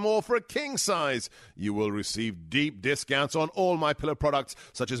 $10 more for a king size. You will receive deep discounts on all MyPillow products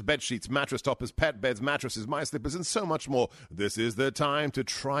such as bed sheets, mattress toppers, pet beds, mattresses, my slippers, and so much more. This is the time to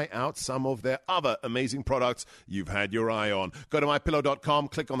try out some of their other amazing products you've had your eye on. Go to mypillow.com,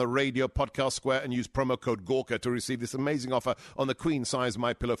 click on the radio podcast square, and use promo code Gorka to receive this amazing offer on the queen size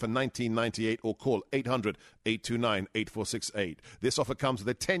MyPillow for $19.98, or call 800-829-8468. This offer comes with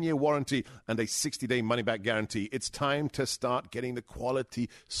a 10-year warranty and a 60-day money-back guarantee. It's time to start getting the quality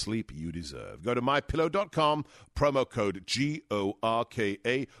sleep you deserve. Go to mypillow.com, promo code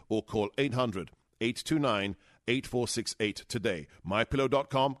GORKA, or call 800-829-8468 today.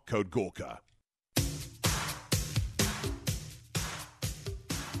 mypillow.com, code Gorka.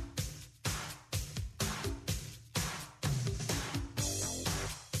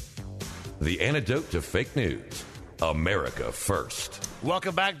 The antidote to fake news. America First.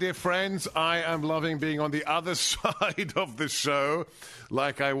 Welcome back, dear friends. I am loving being on the other side of the show,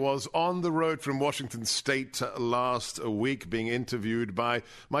 like I was on the road from Washington State last week, being interviewed by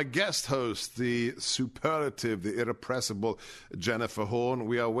my guest host, the superlative, the irrepressible Jennifer Horn.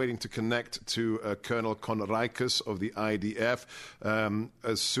 We are waiting to connect to Colonel Conricus of the IDF.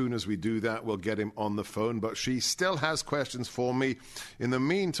 As soon as we do that, we'll get him on the phone. But she still has questions for me. In the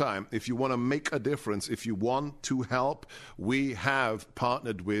meantime, if you want to make a difference, if you want to help, we have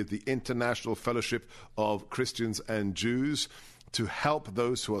partnered with the International Fellowship of Christians and Jews to help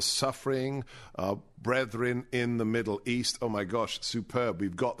those who are suffering, brethren in the Middle East. Oh my gosh, superb.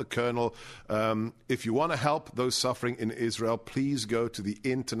 We've got the Colonel. If you want to help those suffering in Israel, please go to the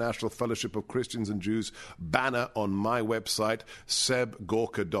International Fellowship of Christians and Jews banner on my website,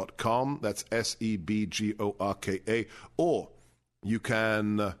 sebgorka.com. That's SEBGORKA. Or you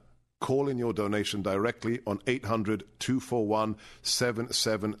can call in your donation directly on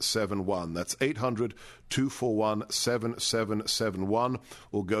 800-241-7771. That's 800-241-7771.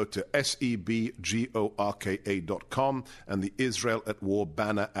 Or go to sebgorka.com and the Israel at War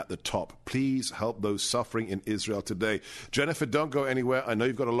banner at the top. Please help those suffering in Israel today. Jennifer, don't go anywhere. I know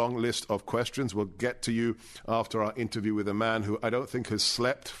you've got a long list of questions. We'll get to you after our interview with a man who I don't think has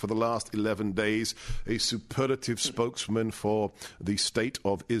slept for the last 11 days, a superlative spokesman for the state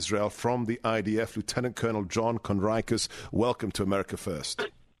of Israel from the IDF, Lieutenant Colonel Jon Conricus. Welcome to America First.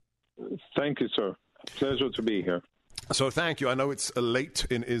 Thank you, sir. Pleasure to be here. So thank you. I know it's late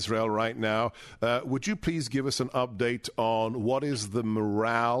in Israel right now. Would you please give us an update on what is the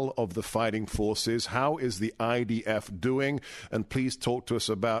morale of the fighting forces? How is the IDF doing? And please talk to us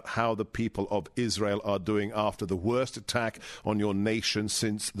about how the people of Israel are doing after the worst attack on your nation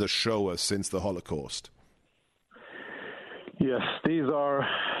since the Shoah, since the Holocaust. Yes, these are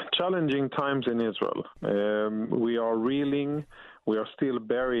challenging times in Israel. We are reeling. We are still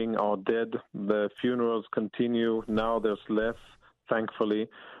burying our dead. The funerals continue. Now there's less, thankfully,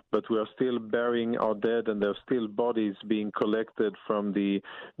 but we are still burying our dead, and there's still bodies being collected from the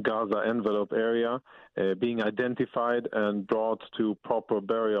Gaza envelope area, being identified and brought to proper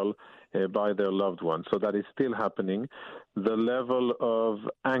burial by their loved ones. So that is still happening. The level of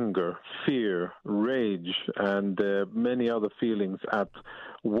anger, fear, rage, and many other feelings at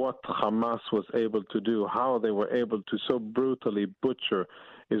what Hamas was able to do, how they were able to so brutally butcher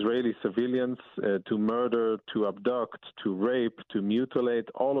Israeli civilians, to murder, to abduct, to rape, to mutilate,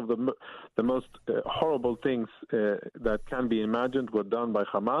 all of the most horrible things that can be imagined were done by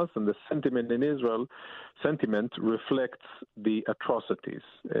Hamas, and the sentiment in Israel reflects the atrocities.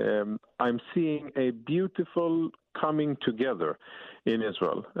 I'm seeing a beautiful coming together in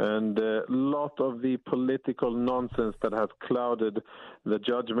Israel, and a lot of the political nonsense that has clouded the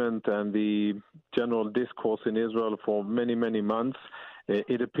judgment and the general discourse in Israel for many, many months,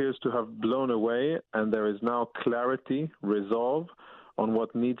 it appears to have blown away, and there is now clarity, resolve on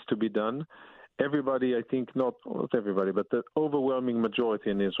what needs to be done. Everybody, I think, not everybody, but the overwhelming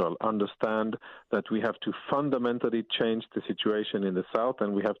majority in Israel understand that we have to fundamentally change the situation in the south,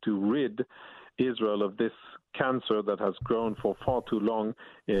 and we have to rid Israel of this cancer that has grown for far too long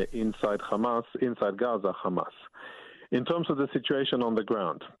inside Gaza, Hamas. In terms of the situation on the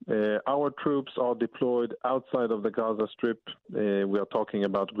ground, our troops are deployed outside of the Gaza Strip. We are talking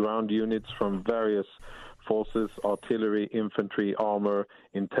about ground units from various forces, artillery, infantry, armor,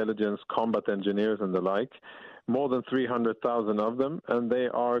 intelligence, combat engineers, and the like. More than 300,000 of them, and they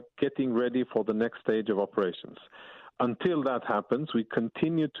are getting ready for the next stage of operations. Until that happens, we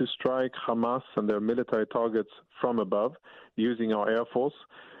continue to strike Hamas and their military targets from above using our Air Force.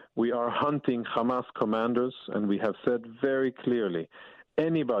 We are hunting Hamas commanders, and we have said very clearly,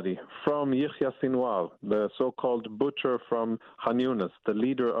 anybody from Yahya Sinwar, the so-called butcher from Khan Yunis, the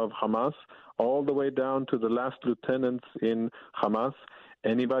leader of Hamas, all the way down to the last lieutenants in Hamas,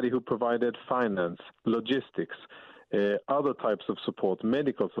 anybody who provided finance, logistics, other types of support,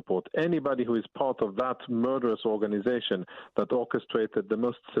 medical support, anybody who is part of that murderous organization that orchestrated the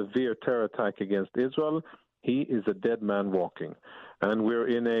most severe terror attack against Israel, he is a dead man walking. And we're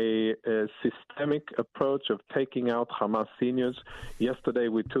in a systemic approach of taking out Hamas seniors. Yesterday,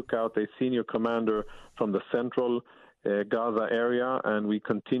 we took out a senior commander from the central Gaza area, and we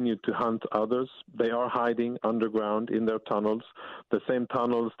continue to hunt others. They are hiding underground in their tunnels, the same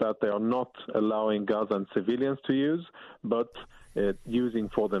tunnels that they are not allowing Gazan civilians to use, but using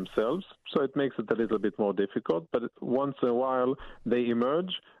for themselves. So it makes it a little bit more difficult, but once in a while they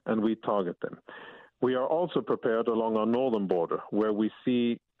emerge and we target them. We are also prepared along our northern border, where we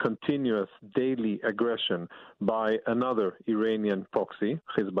see continuous daily aggression by another Iranian proxy,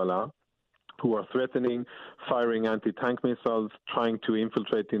 Hezbollah, who are threatening, firing anti-tank missiles, trying to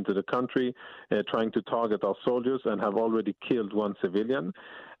infiltrate into the country, trying to target our soldiers, and have already killed one civilian.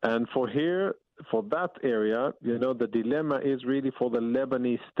 And for that area, the dilemma is really for the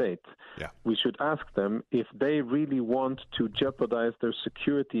Lebanese state. Yeah. We should ask them if they really want to jeopardize their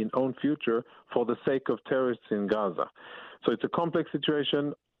security and own future for the sake of terrorists in Gaza. So it's a complex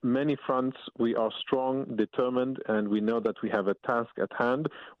situation. Many fronts. We are strong, determined, and we know that we have a task at hand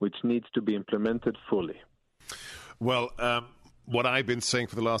which needs to be implemented fully. Well, what I've been saying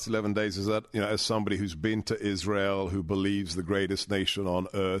for the last 11 days is that, as somebody who's been to Israel, who believes the greatest nation on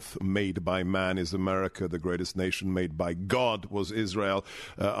earth made by man is America, the greatest nation made by God was Israel,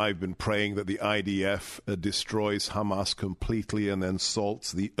 I've been praying that the IDF destroys Hamas completely and then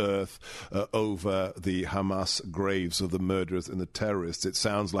salts the earth over the Hamas graves of the murderers and the terrorists. It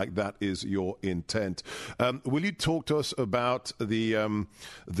sounds like that is your intent. Will you talk to us about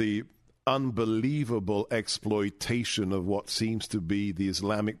the unbelievable exploitation of what seems to be the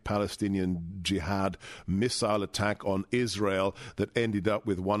Islamic Palestinian Jihad missile attack on Israel that ended up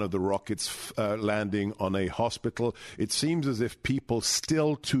with one of the rockets landing on a hospital? It seems as if people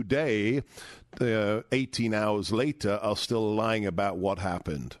still today, 18 hours later, are still lying about what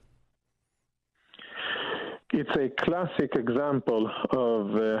happened. It's a classic example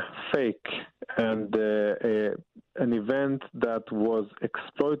of fake and an event that was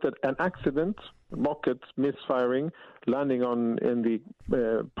exploited, an accident, rocket misfiring, landing in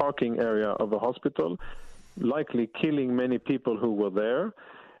the parking area of a hospital, likely killing many people who were there.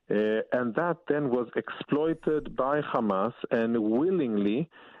 And that then was exploited by Hamas and willingly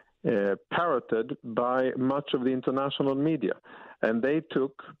parroted by much of the international media. And they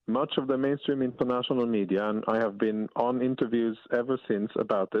took much of the mainstream international media, and I have been on interviews ever since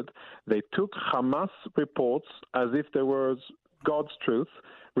about it. They took Hamas reports as if there was God's truth,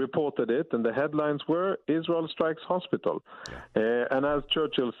 reported it, and the headlines were Israel strikes hospital. And as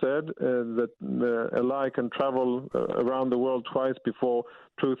Churchill said, that a lie can travel around the world twice before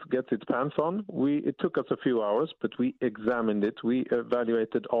truth gets its pants on. It took us a few hours, but we examined it. We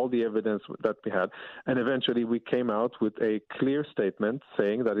evaluated all the evidence that we had, and eventually we came out with a clear statement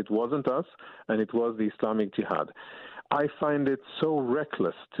saying that it wasn't us and it was the Islamic Jihad. I find it so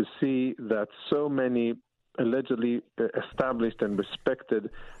reckless to see that so many allegedly established and respected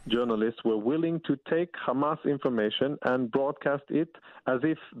journalists were willing to take Hamas information and broadcast it as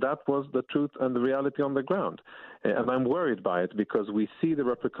if that was the truth and the reality on the ground. And I'm worried by it because we see the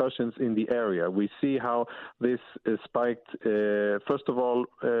repercussions in the area. We see how this spiked, first of all,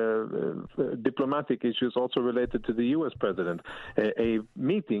 diplomatic issues also related to the U.S. president. A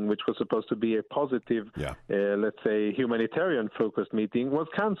meeting which was supposed to be a positive, let's say, humanitarian-focused meeting was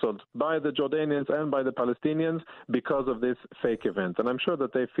canceled by the Jordanians and by the Palestinians because of this fake event. And I'm sure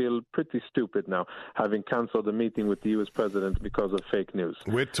that they feel pretty stupid now, having canceled a meeting with the U.S. president because of fake news.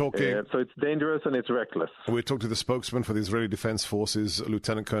 We're talking... so it's dangerous and it's reckless. We're talking to the spokesman for the Israeli Defense Forces,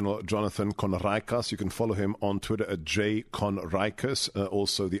 Lieutenant Colonel Jon Conricus. You can follow him on Twitter at @JConricus,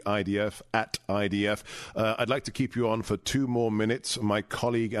 also the IDF, @IDF. I'd like to keep you on for 2 more minutes. My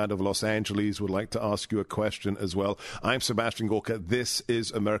colleague out of Los Angeles would like to ask you a question as well. I'm Sebastian Gorka. This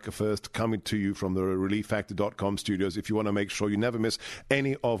is America First, coming to you from the ReliefFactor.com studios. If you want to make sure you never miss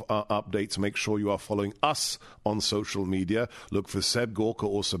any of our updates, make sure you are following us on social media. Look for Seb Gorka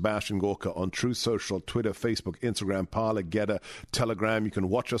or Sebastian Gorka on True Social, Twitter, Facebook, Instagram, Parler, Getter, Telegram. You can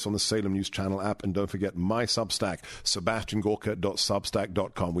watch us on the Salem News Channel app, and don't forget my Substack,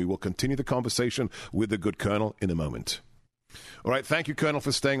 sebastiangorka.substack.com. We will continue the conversation with the good Colonel in a moment. All right, thank you, Colonel,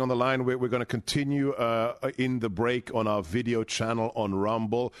 for staying on the line. We're going to continue in the break on our video channel on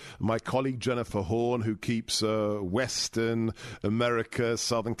Rumble. My colleague Jennifer Horn, who keeps Western America,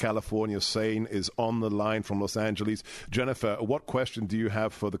 Southern California sane, is on the line from Los Angeles. Jennifer, what question do you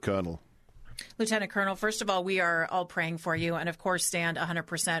have for the Colonel? Lieutenant Colonel, first of all, we are all praying for you and, of course, stand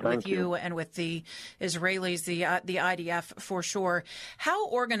 100% with you and with the Israelis, the IDF for sure. How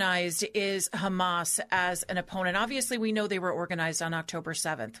organized is Hamas as an opponent? Obviously, we know they were organized on October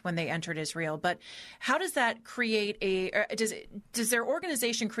 7th when they entered Israel, but how does that create does their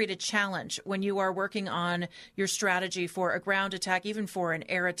organization create a challenge when you are working on your strategy for a ground attack, even for an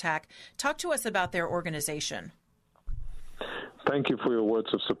air attack? Talk to us about their organization. Thank you for your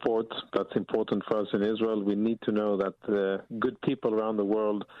words of support. That's important for us in Israel. We need to know that good people around the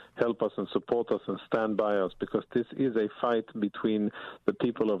world help us and support us and stand by us, because this is a fight between the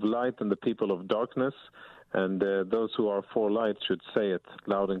people of light and the people of darkness, and those who are for light should say it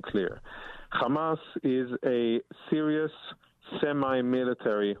loud and clear. Hamas is a serious,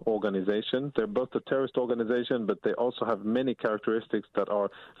 semi-military organization. They're both a terrorist organization, but they also have many characteristics that are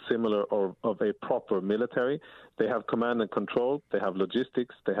similar or of a proper military. They have command and control, they have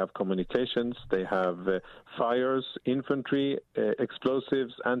logistics, they have communications, they have fires, infantry,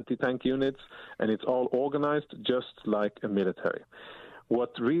 explosives, anti-tank units, and it's all organized just like a military.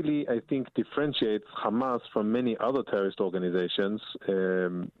 What really, I think, differentiates Hamas from many other terrorist organizations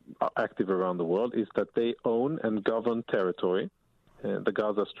active around the world is that they own and govern territory, the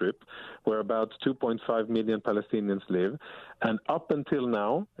Gaza Strip, where about 2.5 million Palestinians live. And up until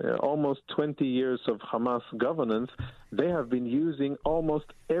now, almost 20 years of Hamas governance, they have been using almost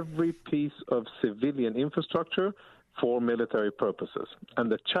every piece of civilian infrastructure for military purposes.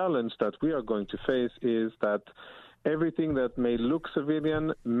 And the challenge that we are going to face is that everything that may look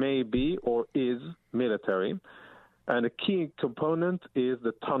civilian may be or is military. And a key component is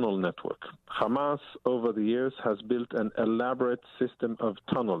the tunnel network. Hamas, over the years, has built an elaborate system of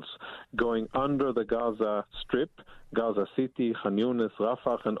tunnels going under the Gaza Strip, Gaza City, Khan Yunis,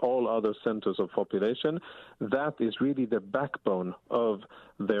 Rafah, and all other centers of population. That is really the backbone of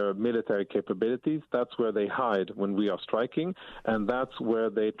their military capabilities. That's where they hide when we are striking, and that's where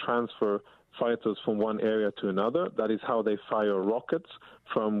they transfer fighters from one area to another. That is how they fire rockets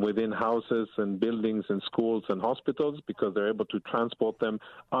from within houses and buildings and schools and hospitals, because they're able to transport them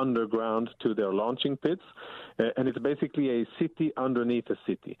underground to their launching pits. And it's basically a city underneath a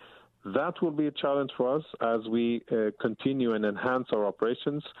city. That will be a challenge for us as we continue and enhance our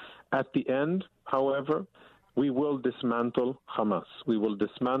operations. At the end, however, we will dismantle Hamas. We will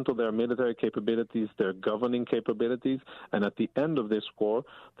dismantle their military capabilities, their governing capabilities, and at the end of this war,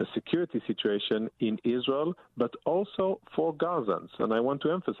 the security situation in Israel, but also for Gazans. And I want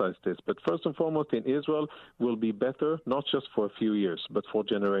to emphasize this, but first and foremost in Israel will be better, not just for a few years, but for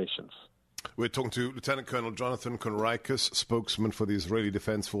generations. We're talking to Lieutenant Colonel Jon Conricus, spokesman for the Israeli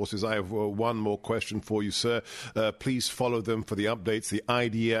Defense Forces. I have one more question for you, sir. Please follow them for the updates. The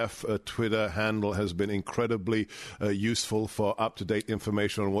IDF Twitter handle has been incredibly useful for up-to-date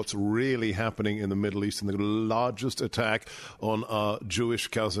information on what's really happening in the Middle East, and the largest attack on our Jewish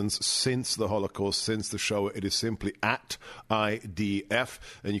cousins since the Holocaust, since the Shoah. It is simply at IDF,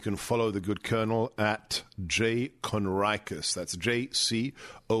 and you can follow the good colonel at J. Conricus. That's JCONRICUS.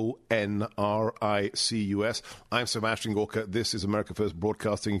 I'm Sebastian Gorka. This is America First,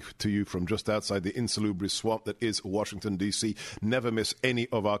 broadcasting to you from just outside the insalubrious swamp that is Washington, D.C. Never miss any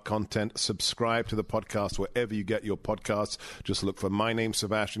of our content. Subscribe to the podcast wherever you get your podcasts. Just look for My Name,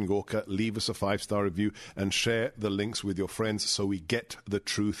 Sebastian Gorka. Leave us a 5-star review and share the links with your friends so we get the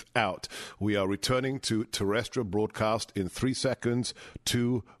truth out. We are returning to terrestrial broadcast in 3 seconds.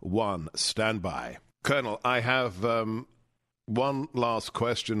 2, 1. Stand by. Colonel, I have one last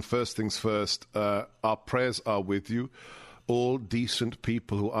question. First things first, our prayers are with you. All decent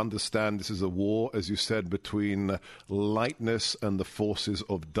people who understand this is a war, as you said, between lightness and the forces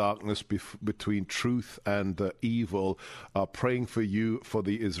of darkness, between truth and evil, are praying for you, for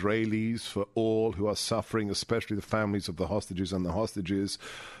the Israelis, for all who are suffering, especially the families of the hostages and the hostages.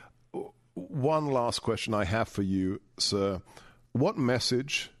 One last question I have for you, sir. What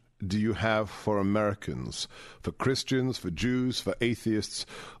message do you have for Americans, for Christians, for Jews, for atheists?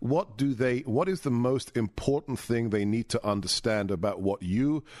 What is the most important thing they need to understand about what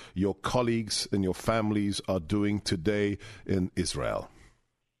you, your colleagues, and your families are doing today in Israel?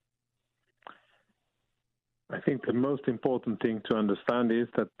 I think the most important thing to understand is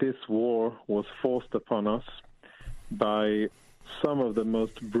that this war was forced upon us by some of the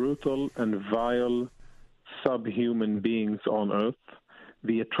most brutal and vile subhuman beings on earth.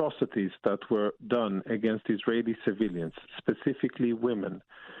 The atrocities that were done against Israeli civilians, specifically women,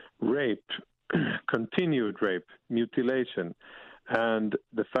 rape, continued rape, mutilation, and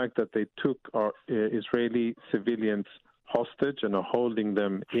the fact that they took our Israeli civilians hostage and are holding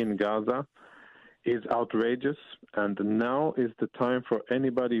them in Gaza is outrageous. And now is the time for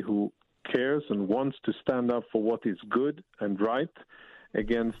anybody who cares and wants to stand up for what is good and right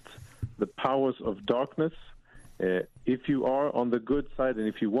against the powers of darkness. If you are on the good side and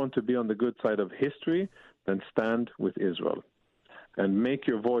if you want to be on the good side of history, then stand with Israel and make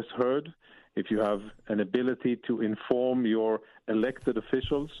your voice heard. If you have an ability to inform your elected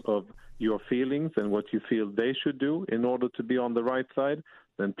officials of your feelings and what you feel they should do in order to be on the right side,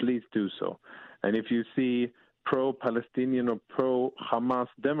 then please do so. And if you see pro-Palestinian or pro-Hamas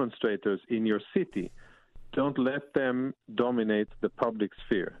demonstrators in your city, don't let them dominate the public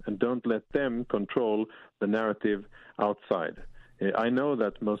sphere and don't let them control the narrative outside. I know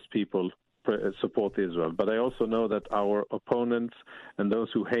that most people support Israel, but I also know that our opponents and those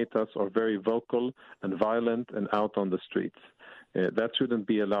who hate us are very vocal and violent and out on the streets. That shouldn't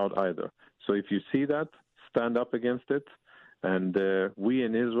be allowed either. So if you see that, stand up against it. And we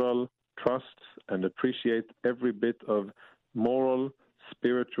in Israel trust and appreciate every bit of moral,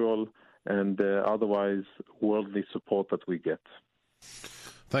 spiritual, and otherwise worldly support that we get.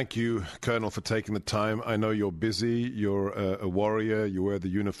 Thank you, Colonel, for taking the time. I know you're busy. You're a warrior. You wear the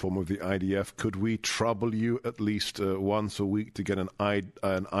uniform of the IDF. Could we trouble you at least once a week to get an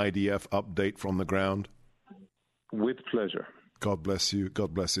IDF update from the ground? With pleasure. God bless you.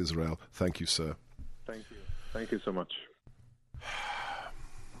 God bless Israel. Thank you, sir. Thank you. Thank you so much.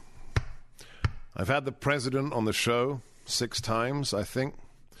 I've had the president on the show 6 times, I think.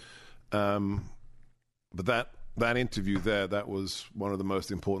 But that interview there, that was one of the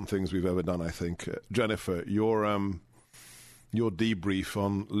most important things we've ever done, I think. Jennifer, your debrief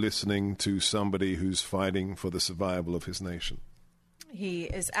on listening to somebody who's fighting for the survival of his nation. He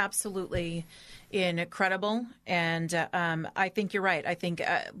is absolutely incredible, and I think you're right. I think,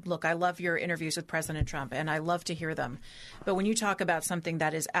 look, I love your interviews with President Trump, and I love to hear them. But when you talk about something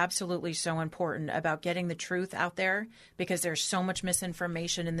that is absolutely so important about getting the truth out there, because there's so much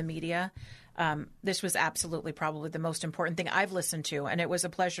misinformation in the media, this was absolutely probably the most important thing I've listened to. And it was a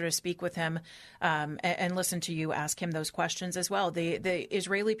pleasure to speak with him and listen to you ask him those questions as well. The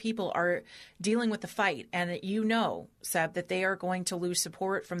Israeli people are dealing with the fight. And you know, Seb, that they are going to lose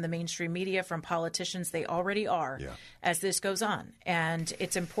support from the mainstream media, from politicians. They already are as this goes on. And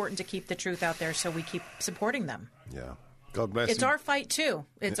it's important to keep the truth out there so we keep supporting them. Yeah. God bless you. It's our fight, too.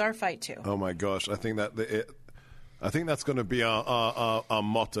 It's our fight, too. Oh, my gosh. I think that's going to be our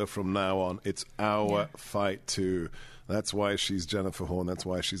motto from now on. It's our fight too. That's why she's Jennifer Horn. That's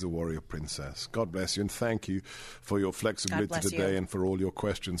why she's a warrior princess. God bless you, and thank you for your flexibility today and for all your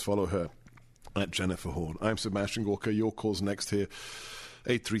questions. Follow her at Jennifer Horn. I'm Sebastian Gorka. Your call's next here.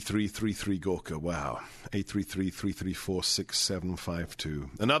 833-33-GORKA. Wow.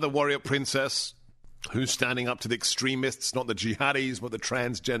 833-334-6752. Another warrior princess who's standing up to the extremists, not the jihadis, but the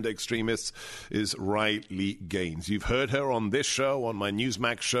transgender extremists, is Riley Gaines. You've heard her on this show, on my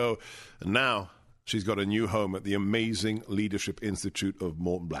Newsmax show, and now she's got a new home at the amazing Leadership Institute of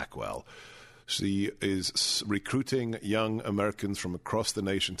Morton Blackwell. She is recruiting young Americans from across the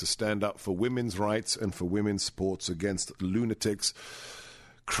nation to stand up for women's rights and for women's sports against lunatics,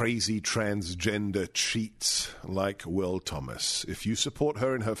 crazy transgender cheats like Will Thomas. If you support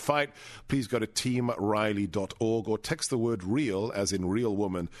her in her fight, please go to teamriley.org or text the word real, as in real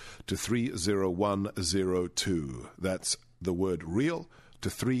woman, to 30102. That's the word real to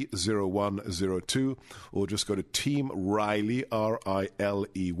 30102, or just go to teamriley,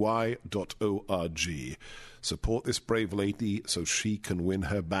 RILEY.org. Support this brave lady so she can win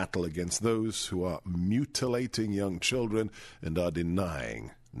her battle against those who are mutilating young children and are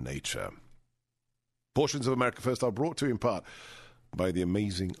denying nature. Portions of America First are brought to you in part by the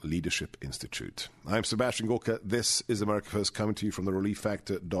amazing Leadership Institute. I'm Sebastian Gorka. This is America First, coming to you from the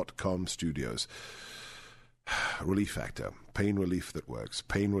ReliefFactor.com studios. Relief Factor, pain relief that works,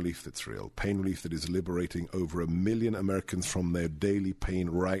 pain relief that's real, pain relief that is liberating over 1 million Americans from their daily pain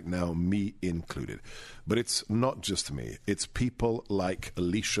right now, me included. But it's not just me. It's people like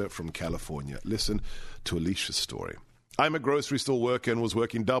Alicia from California. Listen to Alicia's story. I'm a grocery store worker and was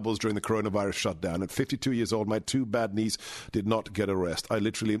working doubles during the coronavirus shutdown. At 52 years old, my 2 bad knees did not get a rest. I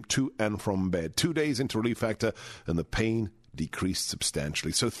literally am to and from bed. 2 days into Relief Factor, and the pain decreased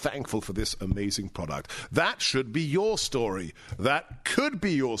substantially. So thankful for this amazing product. That should be your story. That could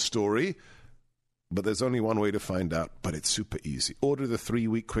be your story. But there's only one way to find out, but it's super easy. Order the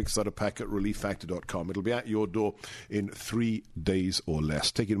 3-week quick starter pack at relieffactor.com. It'll be at your door in 3 days or less.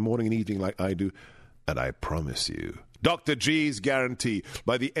 Take it morning and evening like I do, and I promise you, Dr. G's guarantee,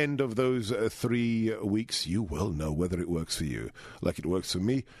 by the end of those 3 weeks, you will know whether it works for you, like it works for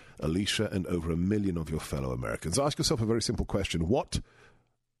me, Alicia, and over 1 million of your fellow Americans. Ask yourself a very simple question. What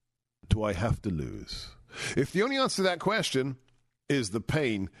do I have to lose? If the only answer to that question is the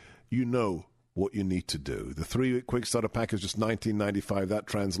pain, you know what you need to do. The 3-week quick starter pack is just $19.95. That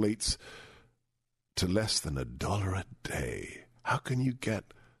translates to less than $1 a day. How can you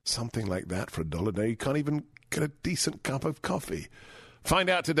get something like that for $1 a day? You can't even get a decent cup of coffee. Find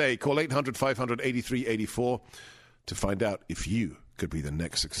out today. Call 800-500-8384 to find out if you could be the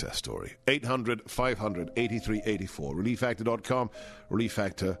next success story. 800-500-8384. ReliefFactor.com.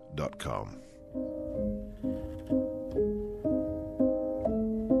 ReliefFactor.com.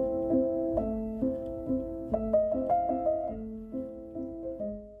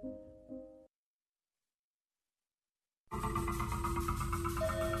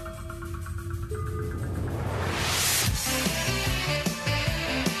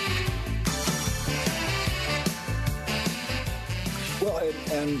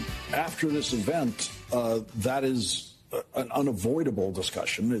 And after this event, that is an unavoidable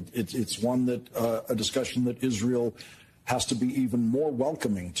discussion. It's one that a discussion that Israel has to be even more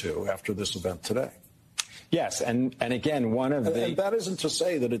welcoming to after this event today. Yes, and again, one of the... And that isn't to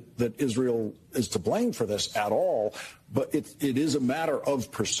say that Israel is to blame for this at all, but it is a matter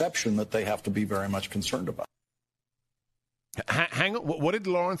of perception that they have to be very much concerned about. Hang on. What did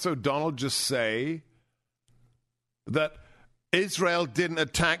Lawrence O'Donnell just say? That Israel didn't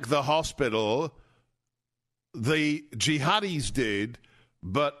attack the hospital, the jihadis did,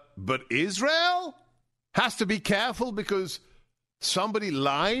 but Israel has to be careful because somebody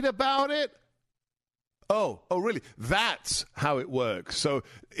lied about it? Oh, really? That's how it works. So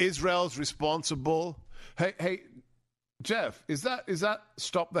Israel's responsible. Hey, Jeff, is that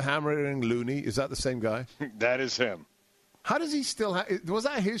Stop the Hammering Looney? Is that the same guy? That is him. How does he still have... Was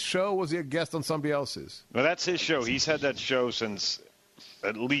that his show, or was he a guest on somebody else's? No, that's his show. He's had that show since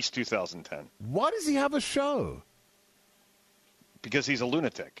at least 2010. Why does he have a show? Because he's a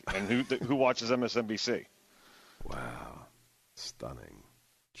lunatic. And who watches MSNBC? Wow. Stunning.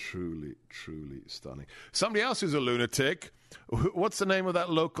 Truly, truly stunning. Somebody else who's a lunatic. What's the name of that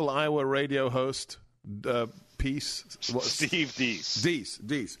local Iowa radio host piece? Steve Deese.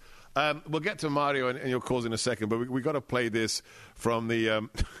 Deese. We'll get to Mario and your calls in a second, but we got to play this from the...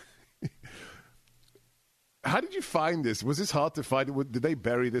 How did you find this? Was this hard to find? Did they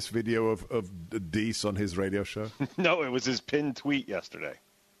bury this video of Deese on his radio show? No, it was his pinned tweet yesterday.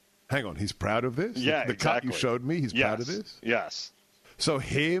 Hang on, he's proud of this? Yeah, the exactly. cut you showed me, he's proud of this? Yes. So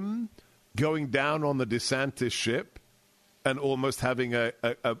him going down on the DeSantis ship and almost having a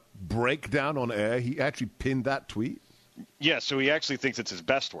breakdown on air, he actually pinned that tweet? Yeah, so he actually thinks it's his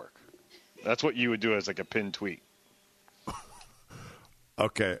best work. That's what you would do as like a pinned tweet.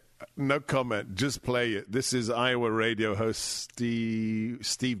 Okay, no comment. Just play it. This is Iowa radio host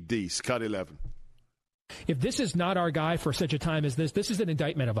Steve Deese, cut 11. If this is not our guy for such a time as this is an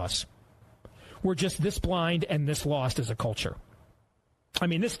indictment of us. We're just this blind and this lost as a culture. I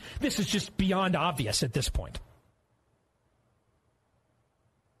mean, this is just beyond obvious at this point.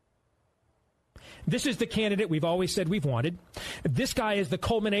 This is the candidate we've always said we've wanted. This guy is the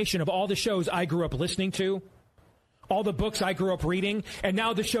culmination of all the shows I grew up listening to, all the books I grew up reading, and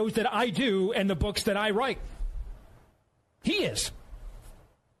now the shows that I do and the books that I write. He is.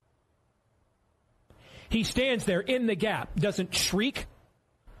 He stands there in the gap, doesn't shriek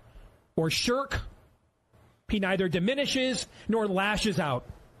or shirk. He neither diminishes nor lashes out.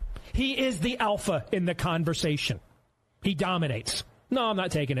 He is the alpha in the conversation. He dominates. No, I'm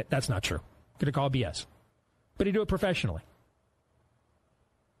not taking it. That's not true. Going to call BS. But he do it professionally.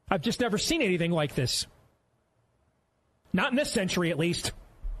 I've just never seen anything like this. Not in this century, at least.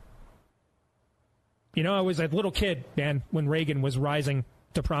 You know, I was a little kid, man, when Reagan was rising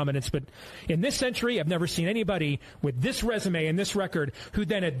to prominence. But in this century, I've never seen anybody with this resume and this record who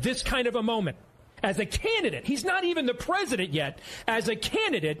then at this kind of a moment, as a candidate, he's not even the president yet, as a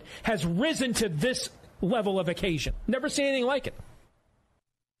candidate, has risen to this level of occasion. Never seen anything like it.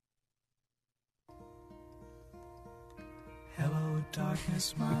 Hello,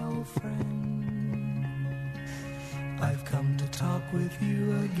 darkness, my old friend. I've come to talk with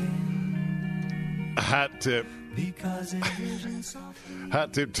you again. Hat tip. Because it isn't softly.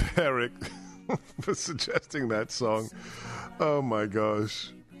 Hat tip to Eric for suggesting that song. Oh, my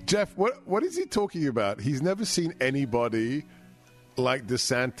gosh. Jeff, what is he talking about? He's never seen anybody like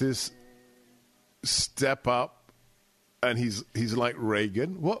DeSantis step up, and he's like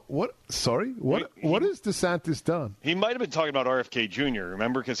Reagan. What? Sorry, what has DeSantis done? He might have been talking about RFK Jr.,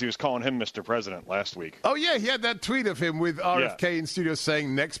 remember? Because he was calling him Mr. President last week. Oh, yeah, he had that tweet of him with RFK in studio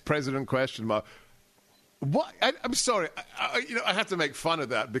saying, next president, question mark. What? I'm sorry. I have to make fun of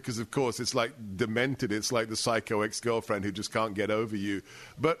that because, of course, it's like demented. It's like the psycho ex-girlfriend who just can't get over you.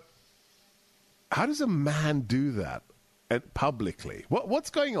 But how does a man do that publicly?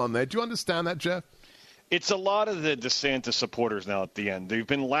 What's going on there? Do you understand that, Jeff? It's a lot of the DeSantis supporters now at the end. They've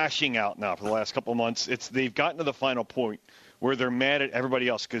been lashing out now for the last couple of months. They've gotten to the final point where they're mad at everybody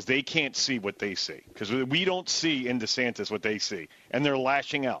else because they can't see what they see. Because we don't see in DeSantis what they see. And they're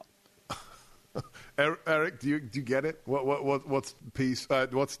lashing out. Eric, do you get it? What's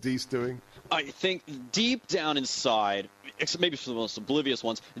Deese doing? I think deep down inside, maybe for the most oblivious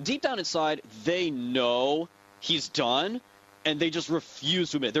ones, deep down inside, they know he's done, and they just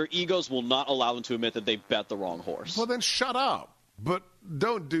refuse to admit. Their egos will not allow them to admit that they bet the wrong horse. Well, then shut up. But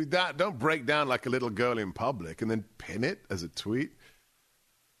don't do that. Don't break down like a little girl in public and then pin it as a tweet.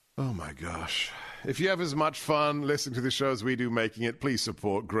 Oh, my gosh. if you have as much fun listening to the show as we do making it, please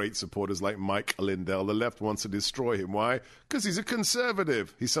support great supporters like Mike Lindell. The left wants to destroy him. Why? Because he's a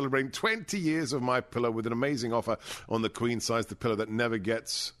conservative. He's celebrating 20 years of MyPillow with an amazing offer on the queen size, the pillow that never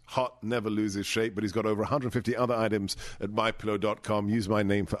gets hot, never loses shape, but he's got over 150 other items at MyPillow.com. Use my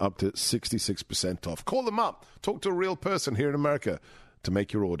name for up to 66% off. Call them up. Talk to a real person here in America to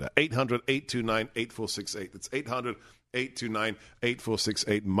make your order. 800-829-8468. That's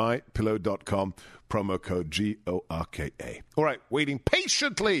 800-829-8468. MyPillow.com. Promo code GORKA. All right, waiting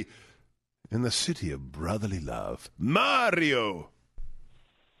patiently in the city of brotherly love, Mario.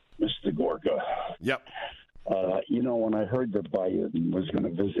 Mr. Gorka. Yep. When I heard that Biden was going to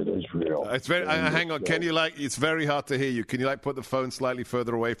visit Israel. It's very. Hang on. Can you it's very hard to hear you. Can you put the phone slightly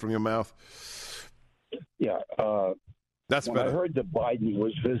further away from your mouth? Yeah. That's when better. I heard that Biden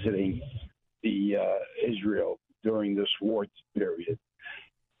was visiting the Israel during this war period,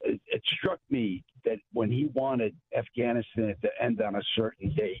 it struck me that when he wanted Afghanistan to end on a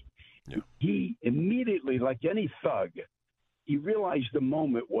certain date, he immediately, like any thug, he realized the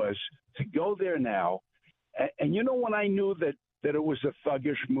moment was to go there now. And when I knew that it was a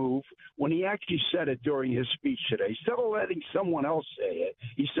thuggish move, when he actually said it during his speech today, instead of letting someone else say it,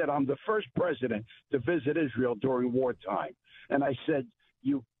 he said, "I'm the first president to visit Israel during wartime." And I said,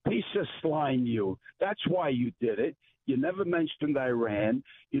 "You piece of slime, you. That's why you did it. You never mentioned Iran.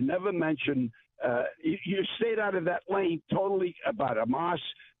 You never mentioned you stayed out of that lane totally about Hamas,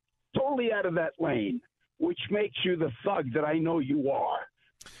 totally out of that lane, which makes you the thug that I know you are.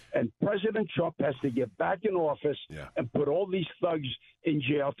 And President Trump has to get back in office and put all these thugs in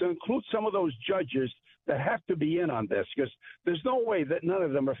jail, to include some of those judges that have to be in on this, because there's no way that none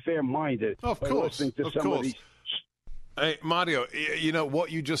of them are fair-minded. Of course. Of course. Hey, Mario,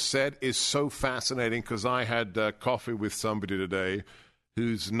 what you just said is so fascinating, because I had coffee with somebody today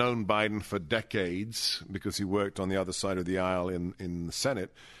who's known Biden for decades because he worked on the other side of the aisle in the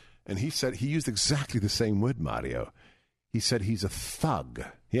Senate. And he said he used exactly the same word, Mario. He said he's a thug.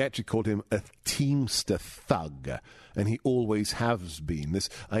 He actually called him a Teamster thug, and he always has been. This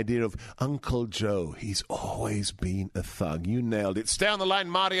idea of Uncle Joe, he's always been a thug. You nailed it. Stay on the line,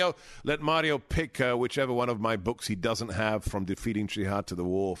 Mario. Let Mario pick whichever one of my books he doesn't have, from Defeating Jihad to the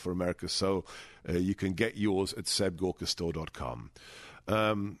War for America's Soul. You can get yours at sebgorkastore.com.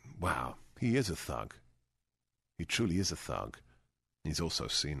 Wow, he is a thug. He truly is a thug. He's also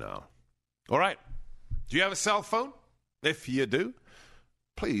senile. All right. Do you have a cell phone? If you do,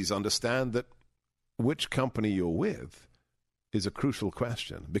 please understand that which company you're with is a crucial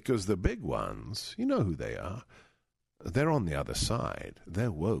question, because the big ones, you know who they are. They're on the other side.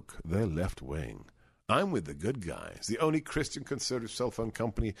 They're woke. They're left-wing. I'm with the good guys, the only Christian conservative cell phone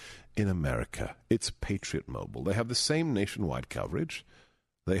company in America. It's Patriot Mobile. They have the same nationwide coverage.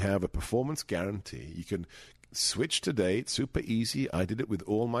 They have a performance guarantee. You can switch today. It's super easy. I did it with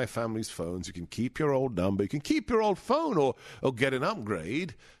all my family's phones. You can keep your old number. You can keep your old phone or get an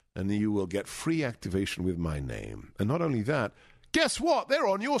upgrade, and you will get free activation with my name. And not only that, guess what? They're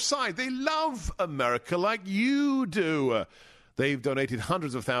on your side. They love America like you do. They've donated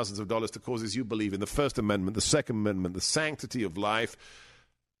hundreds of thousands of dollars to causes you believe in: the First Amendment, the Second Amendment, the sanctity of life.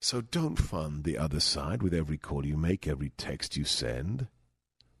 So don't fund the other side with every call you make, every text you send.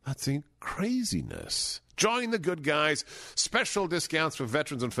 That's craziness. Join the good guys. Special discounts for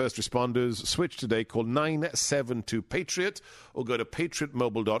veterans and first responders. Switch today. Call 972-PATRIOT or go to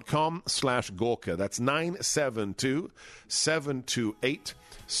patriotmobile.com/Gorka. That's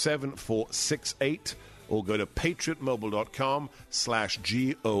 972-728-7468 or go to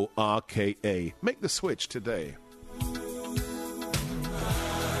patriotmobile.com/GORKA. Make the switch today.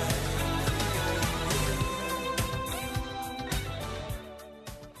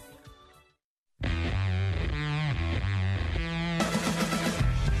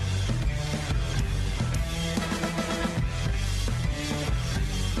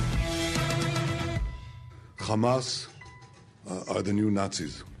 Hamas are the new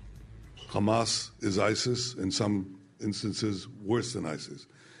Nazis. Hamas is ISIS, in some instances worse than ISIS.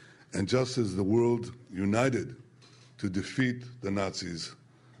 And just as the world united to defeat the Nazis,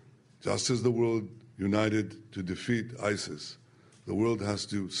 just as the world united to defeat ISIS, the world has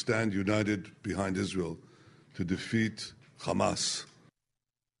to stand united behind Israel to defeat Hamas.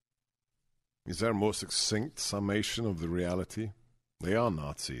 Is there a more succinct summation of the reality? They are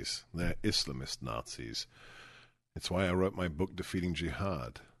Nazis. They're Islamist Nazis. It's why I wrote my book, Defeating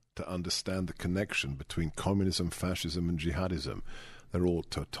Jihad, to understand the connection between communism, fascism, and jihadism. They're all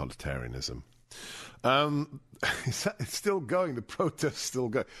totalitarianism. It's still going. The protest's still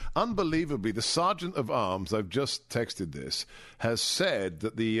going. Unbelievably, the sergeant of arms, I've just texted this, has said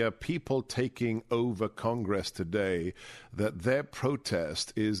that the people taking over Congress today, that their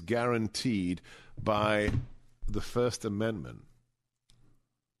protest is guaranteed by the First Amendment.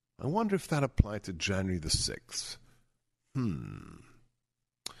 I wonder if that applied to January the 6th.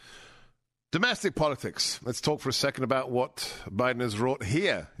 Domestic politics. Let's talk for a second about what Biden has wrought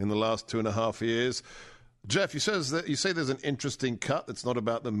here in the last 2.5 years. Jeff, you say there's an interesting cut that's not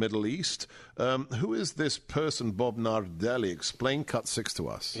about the Middle East. Who is this person, Bob Nardelli? Explain cut 6 to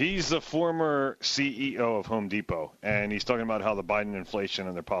us. He's the former CEO of Home Depot, and he's talking about how the Biden inflation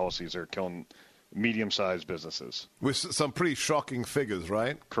and their policies are killing medium-sized businesses. With some pretty shocking figures,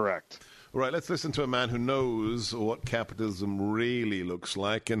 right? Correct. All right, let's listen to a man who knows what capitalism really looks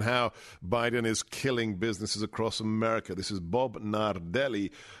like and how Biden is killing businesses across America. This is Bob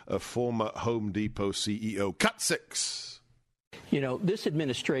Nardelli, a former Home Depot CEO. Cut 6. You know, this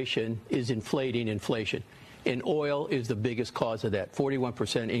administration is inflating inflation, and oil is the biggest cause of that.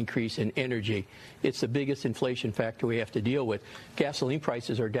 41% increase in energy. It's the biggest inflation factor we have to deal with. Gasoline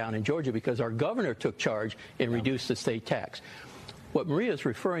prices are down in Georgia because our governor took charge and reduced the state tax. What Maria is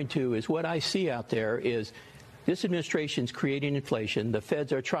referring to is what I see out there is this administration's creating inflation. The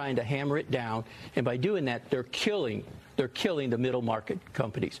feds are trying to hammer it down, and by doing that, they're killing the middle market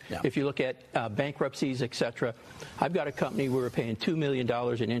companies. Yeah. If you look at bankruptcies, et cetera, I've got a company we were paying $2 million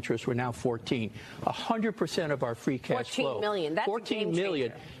in interest. We're now 14. 100% of our free cash flow. 14 million. That's 14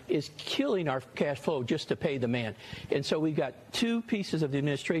 million is killing our cash flow just to pay the man. And so we've got two pieces of the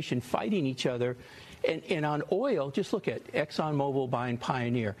administration fighting each other. And on oil, just look at ExxonMobil buying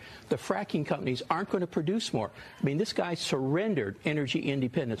Pioneer. The fracking companies aren't going to produce more. I mean, this guy surrendered energy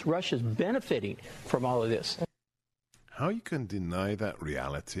independence. Russia's benefiting from all of this. How you can deny that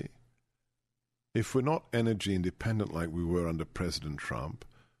reality? If we're not energy independent like we were under President Trump,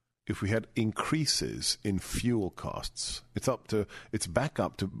 if we had increases in fuel costs, it's back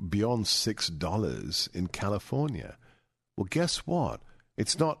up to beyond $6 in California. Well, guess what?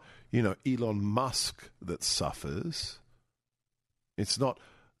 It's not, Elon Musk that suffers. It's not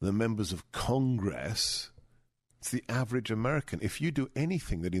the members of Congress. It's the average American. If you do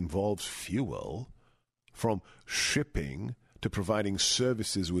anything that involves fuel, from shipping to providing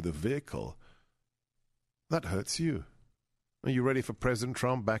services with a vehicle, that hurts you. Are you ready for President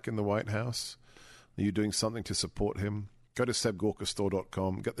Trump back in the White House? Are you doing something to support him? Go to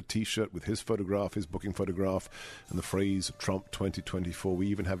SebGorkaStore.com, get the T-shirt with his photograph, his booking photograph, and the phrase Trump 2024. We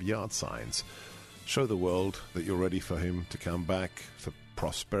even have yard signs. Show the world that you're ready for him to come back, for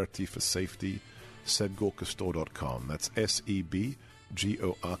prosperity, for safety. SebGorkaStore.com. That's SebGorka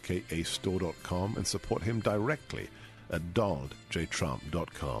store.com, and support him directly at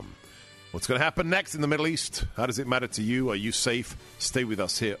DonaldJTrump.com. What's going to happen next in the Middle East? How does it matter to you? Are you safe? Stay with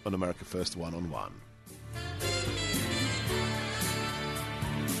us here on America First One-on-One.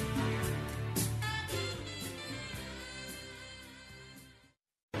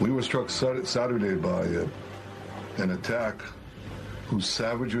 We were struck Saturday by an attack whose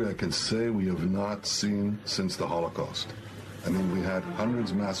savagery I can say we have not seen since the Holocaust. I mean, we had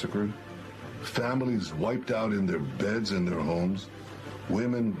hundreds massacred, families wiped out in their beds in their homes,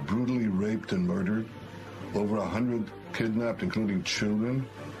 women brutally raped and murdered, over 100 kidnapped, including children.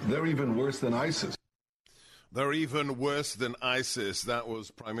 They're even worse than ISIS. They're even worse than ISIS. That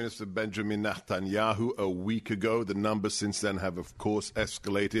was Prime Minister Benjamin Netanyahu a week ago. The numbers since then have, of course,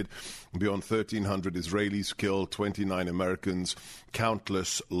 escalated. Beyond 1,300 Israelis killed, 29 Americans,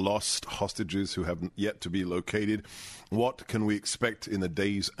 countless lost hostages who have yet to be located. What can we expect in the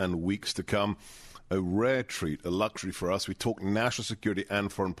days and weeks to come? A rare treat, a luxury for us. We talk national security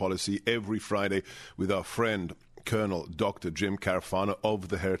and foreign policy every Friday with our friend, Colonel Dr. Jim Carafano of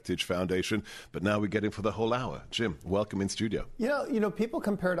the Heritage Foundation. But now we get in for the whole hour. Jim, welcome in studio. You know, people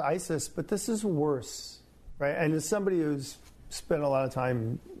compare to ISIS, but this is worse, right? And as somebody who's spent a lot of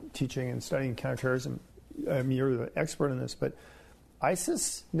time teaching and studying counterterrorism, I mean, you're the expert in this, but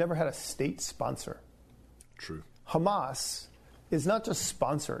ISIS never had a state sponsor. True. Hamas is not just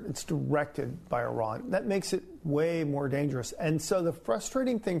sponsored, it's directed by Iran. That makes it way more dangerous. And so the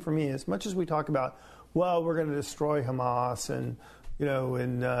frustrating thing for me, as much as we talk about, well, we're going to destroy Hamas and,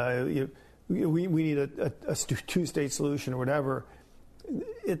 we need a two-state solution or whatever,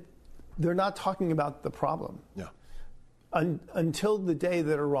 they're not talking about the problem. Yeah. Until the day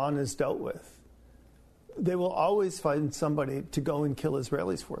that Iran is dealt with, they will always find somebody to go and kill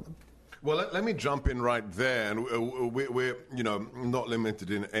Israelis for them. Well, let me jump in right there. And we're not limited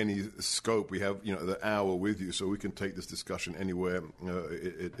in any scope. We have, the hour with you, so we can take this discussion anywhere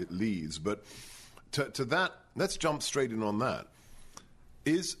it leads. But to that, let's jump straight in on that.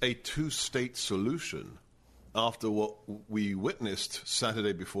 Is a two-state solution, after what we witnessed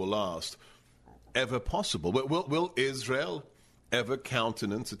Saturday before last, ever possible? Will Israel ever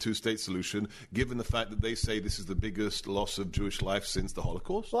countenance a two-state solution, given the fact that they say this is the biggest loss of Jewish life since the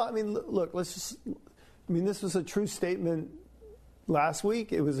Holocaust? Well, look, this was a true statement last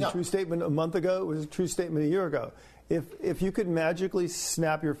week. It was a true statement a month ago. It was a true statement a year ago. If you could magically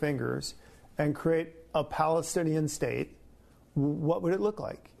snap your fingers and create a Palestinian state, what would it look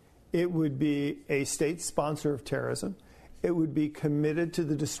like? It would be a state sponsor of terrorism. It would be committed to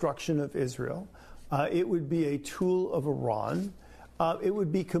the destruction of Israel. It would be a tool of Iran. It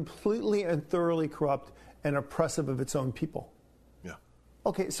would be completely and thoroughly corrupt and oppressive of its own people. Yeah.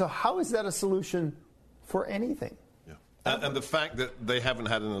 Okay, so how is that a solution for anything? Yeah. And the fact that they haven't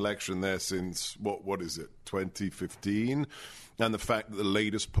had an election there since, what is it, 2015? And the fact that the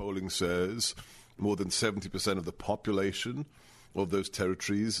latest polling says more than 70% of the population of those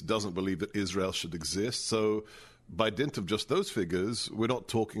territories doesn't believe that Israel should exist. So by dint of just those figures, we're not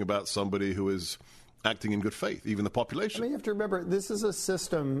talking about somebody who is acting in good faith, even the population. You have to remember, this is a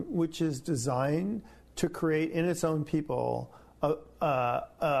system which is designed to create in its own people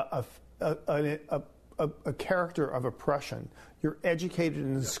a character of oppression. You're educated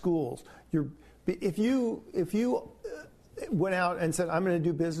in the schools. If you went out and said, I'm going to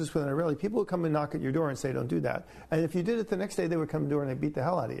do business with an Israeli, people would come and knock at your door and say, don't do that. And if you did it the next day, they would come to the door and they'd beat the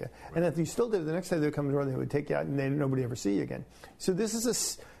hell out of you. And if you still did it the next day, they would come to the door and they would take you out and nobody ever see you again. So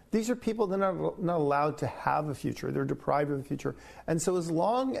these are people that are not allowed to have a future. They're deprived of a future. And so as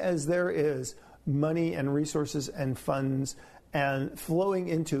long as there is money and resources and funds and flowing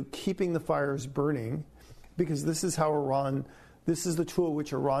into keeping the fires burning, because this is how this is the tool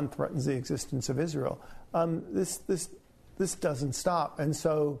which Iran threatens the existence of Israel, this doesn't stop. And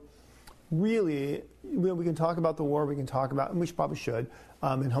so really, we can talk about the war, we can talk about, and we probably should,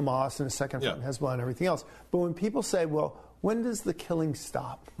 in Hamas and the Second Front and Hezbollah and everything else. But when people say, well, when does the killing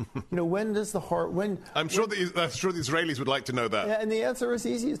stop? When does the heart? I'm sure the Israelis would like to know that. Yeah, and the answer is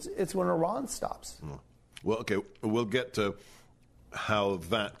easy. It's when Iran stops. Well, okay, we'll get to how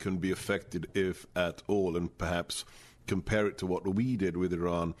that can be affected, if at all, and perhaps compare it to what we did with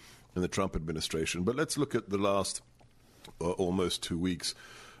Iran in the Trump administration. But let's look at the last almost 2 weeks.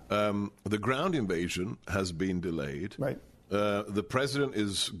 The ground invasion has been delayed. Right. The president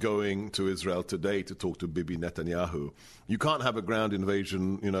is going to Israel today to talk to Bibi Netanyahu. You can't have a ground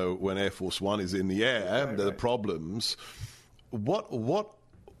invasion, when Air Force One is in the air. Right, there are problems.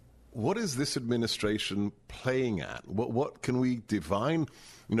 What is this administration playing at? What can we divine?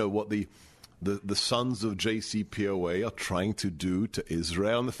 What the sons of JCPOA are trying to do to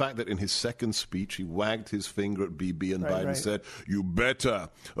Israel, and the fact that in his second speech he wagged his finger at Bibi and Biden said, "You better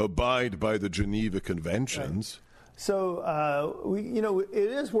abide by the Geneva Conventions." Right. So, it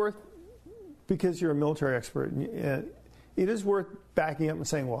is worth, because you're a military expert, it is worth backing up and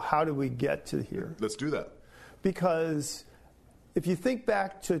saying, well, how did we get to here? Let's do that. Because if you think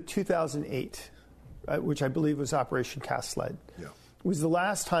back to 2008, which I believe was Operation Cast Lead, was the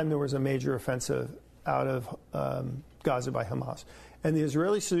last time there was a major offensive out of Gaza by Hamas. And the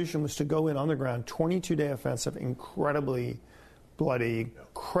Israeli solution was to go in on the ground, 22-day offensive, incredibly bloody,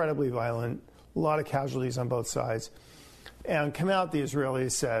 incredibly violent, a lot of casualties on both sides. And come out, the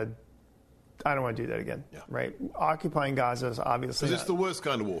Israelis said, I don't want to do that again. Right? Occupying Gaza is obviously because it's the worst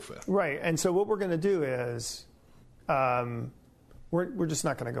kind of warfare. Right. And so what we're going to do is we're just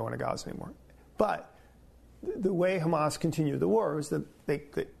not going to go into Gaza anymore. But the way Hamas continued the war was that they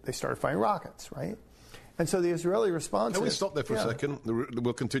started firing rockets, right? And so the Israeli response Can we stop there for a second?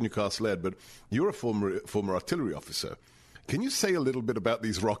 We'll continue Cast Lead, but you're a former artillery officer. Can you say a little bit about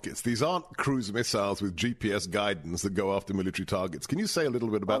these rockets? These aren't cruise missiles with GPS guidance that go after military targets. Can you say a little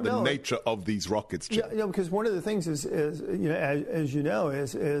bit about the nature of these rockets, Jim? Yeah, because one of the things is as you know,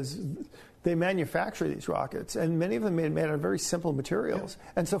 is they manufacture these rockets, and many of them made out of very simple materials.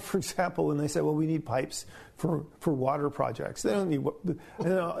 Yeah. And so, for example, when they say, well, we need pipes for water projects, they don't need,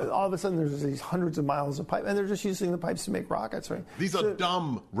 all of a sudden there's these hundreds of miles of pipe, and they're just using the pipes to make rockets, right? These are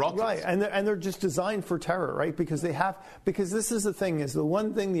dumb rockets. Right, and they're just designed for terror, right? Because this is the thing, is the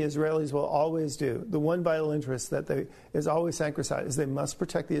one thing the Israelis will always do, the one vital interest that is always sacrosanct, is they must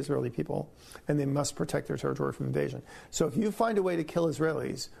protect the Israeli people, and they must protect their territory from invasion. So if you find a way to kill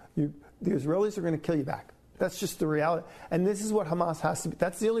Israelis, the Israelis are going to kill you back. That's just the reality. And this is what Hamas has to be.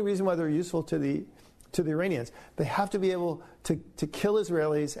 That's the only reason why they're useful to the to the Iranians. They have to be able to kill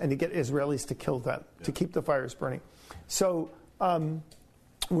Israelis and to get Israelis to kill them, to keep the fires burning. So when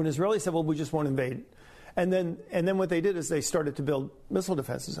Israelis said, well, we just won't invade, and then what they did is they started to build missile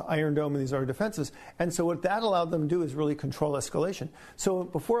defenses, Iron Dome and these other defenses. And so what that allowed them to do is really control escalation. So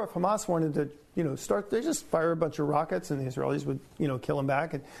before, if Hamas wanted to start, they just fire a bunch of rockets and the Israelis would kill them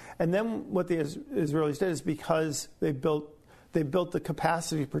back. And then what the Israelis did is, because they built the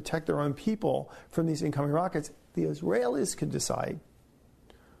capacity to protect their own people from these incoming rockets, the Israelis could decide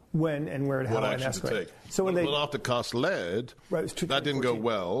when and where to have an escalate. So well, after Cast Lead, that didn't go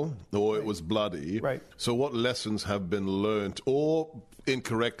well, or it was bloody. Right. So what lessons have been learned or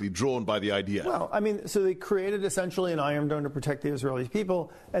incorrectly drawn by the IDF? Well, I mean, so they created essentially an Iron Dome to protect the Israeli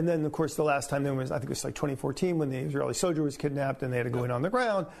people. And then, of course, the last time there was, I think it was like 2014, when the Israeli soldier was kidnapped and they had to go in on the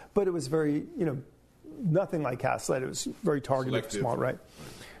ground. But it was very, nothing like Cast Lead. It was very targeted, small, right?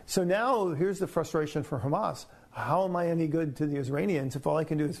 So now here's the frustration for Hamas. How am I any good to the Iranians if all I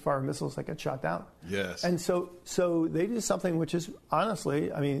can do is fire missiles that get shot down? Yes. And so they do something which is,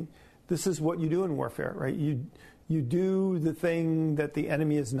 honestly, I mean, this is what you do in warfare, right? You do the thing that the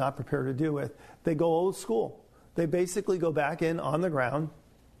enemy is not prepared to do with. They go old school. They basically go back in on the ground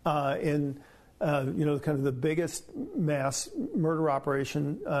kind of the biggest mass murder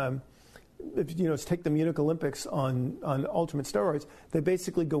operation. Take the Munich Olympics on ultimate steroids. They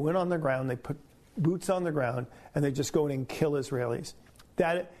basically go in on the ground. They put boots on the ground, and they just go in and kill Israelis.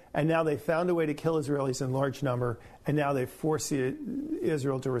 And now they found a way to kill Israelis in large number, and now they force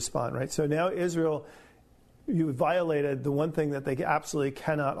Israel to respond, right? So now Israel, you violated the one thing that they absolutely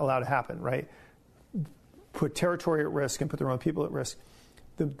cannot allow to happen, right? Put territory at risk and put their own people at risk.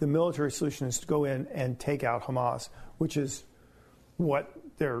 The military solution is to go in and take out Hamas, which is what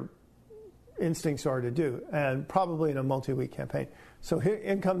their instincts are to do, and probably in a multi-week campaign. So here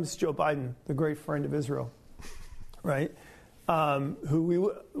in comes Joe Biden, the great friend of Israel, right?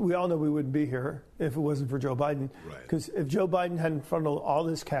 Who we all know we wouldn't be here if it wasn't for Joe Biden. Because if Joe Biden hadn't funneled all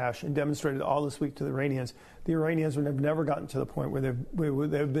this cash and demonstrated all this week to the Iranians would have never gotten to the point where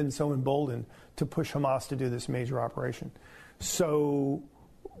they've been so emboldened to push Hamas to do this major operation. So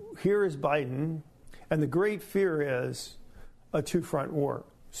here is Biden, and the great fear is a two-front war.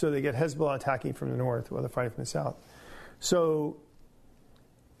 So they get Hezbollah attacking from the north while they're fighting from the south. So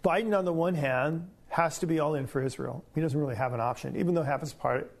Biden, on the one hand, has to be all in for Israel. He doesn't really have an option, even though half his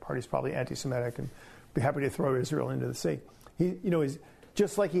party is probably anti-Semitic and be happy to throw Israel into the sea. He's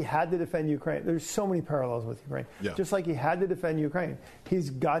just like he had to defend Ukraine. There's so many parallels with Ukraine. Yeah. Just like he had to defend Ukraine,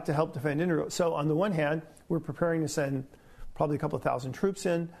 he's got to help defend Israel. So on the one hand, we're preparing to send probably a couple of thousand troops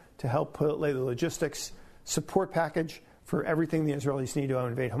in to help lay the logistics support package for everything the Israelis need to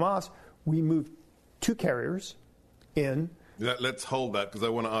invade Hamas. We moved 2 carriers in. Let's hold that, because I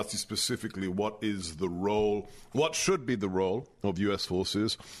want to ask you specifically, what should be the role of U.S.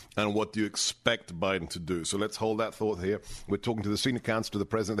 forces, and what do you expect Biden to do? So let's hold that thought here. We're talking to the senior counsel to the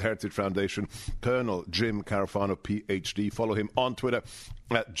president of the Heritage Foundation, Colonel Jim Carafano, Ph.D. Follow him on Twitter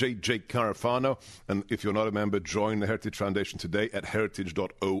at JJ Carafano. And if you're not a member, join the Heritage Foundation today at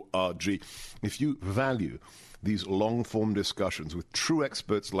heritage.org. If you value these long-form discussions with true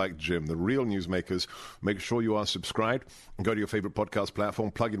experts like Jim, the real newsmakers, make sure you are subscribed and go to your favorite podcast platform,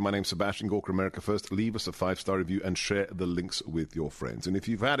 plug in My Name's Sebastian Gorka, America First, leave us a 5-star review and share the links with your friends. And if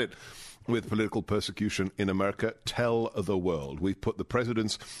you've had it with political persecution in America, tell the world. We've put the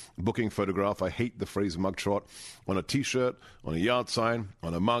president's booking photograph, I hate the phrase mugshot, on a T-shirt, on a yard sign,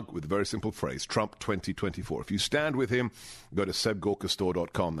 on a mug with a very simple phrase, Trump 2024. If you stand with him, go to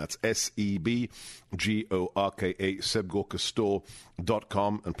sebgorkastore.com. That's SEBGORKA,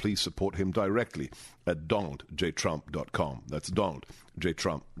 sebgorkastore.com, and please support him directly at donaldjtrump.com. That's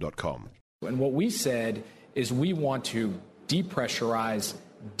donaldjtrump.com. And what we said is we want to depressurize,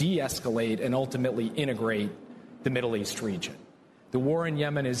 de-escalate, and ultimately integrate the Middle East region. The war in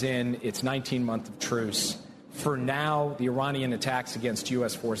Yemen is in its 19th month of truce. For now, the Iranian attacks against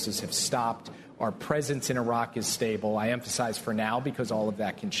U.S. forces have stopped. Our presence in Iraq is stable. I emphasize for now because all of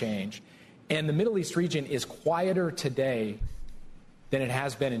that can change. And the Middle East region is quieter today than it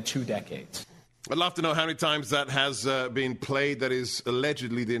has been in 2 decades. I'd love to know how many times that has been played. That is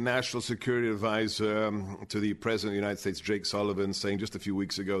allegedly the National Security Advisor to the President of the United States, Jake Sullivan, saying just a few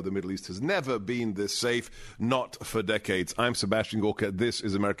weeks ago the Middle East has never been this safe, not for decades. I'm Sebastian Gorka. This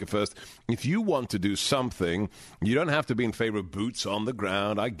is America First. If you want to do something, you don't have to be in favor of boots on the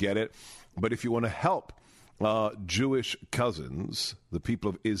ground. I get it. But if you want to help our Jewish cousins, the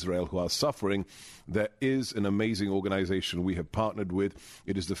people of Israel who are suffering, there is an amazing organization we have partnered with.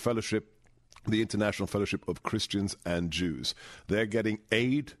 It is the Fellowship the International Fellowship of Christians and Jews. They're getting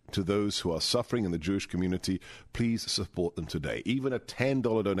aid to those who are suffering in the Jewish community. Please support them today. Even a $10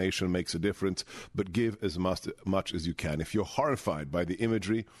 donation makes a difference, but give as much as you can. If you're horrified by the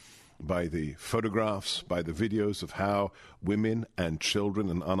imagery, by the photographs, by the videos of how women and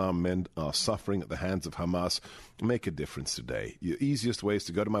children and unarmed men are suffering at the hands of Hamas, make a difference today. The easiest way is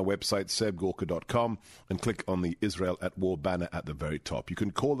to go to my website, sebgorka.com, and click on the Israel at War banner at the very top. You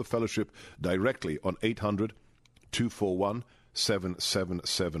can call the fellowship directly on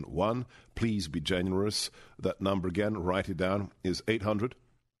 800-241-7771. Please be generous. That number again, write it down, is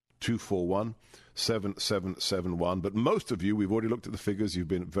 800-241-7771. But most of you, we've already looked at the figures. You've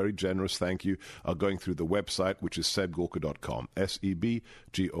been very generous. Thank you. Are going through the website, which is sebgorka.com.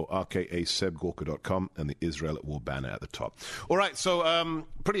 SEBGORKA, sebgorka.com, and the Israel at War banner at the top. All right, so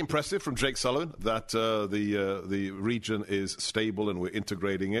pretty impressive from Jake Sullivan that the region is stable and we're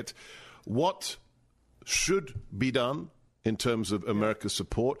integrating it. What should be done in terms of America's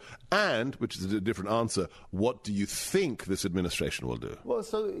support? And, which is a different answer, what do you think this administration will do? Well,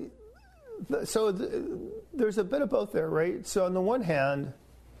 So there's a bit of both there, right? So on the one hand,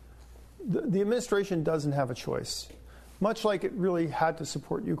 the administration doesn't have a choice, much like it really had to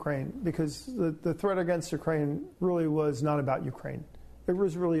support Ukraine, because the threat against Ukraine really was not about Ukraine. It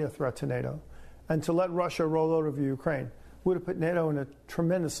was really a threat to NATO. And to let Russia roll out of Ukraine would have put NATO in a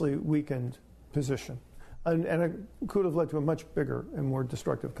tremendously weakened position. And it could have led to a much bigger and more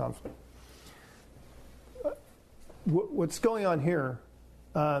destructive conflict. What's going on here,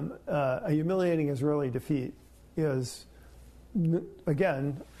 a humiliating Israeli defeat, is,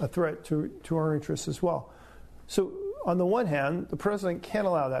 again, a threat to our interests as well. So on the one hand, the president can't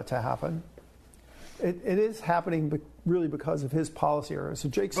allow that to happen. It is happening really because of his policy areas. So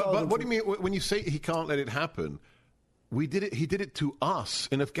Jake Sullivan. But what do you mean when you say he can't let it happen? He did it to us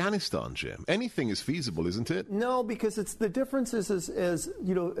in Afghanistan, Jim. Anything is feasible, isn't it? No, because the difference is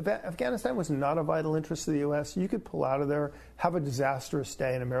if Afghanistan was not a vital interest of the U.S., you could pull out of there, have a disastrous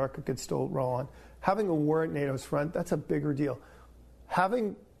day, and America could still roll on. Having a war at NATO's front, that's a bigger deal.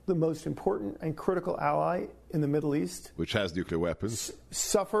 Having the most important and critical ally in the Middle East, which has nuclear weapons,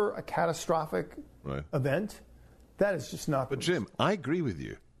 suffer a catastrophic event, that is just not. But Jim, I agree with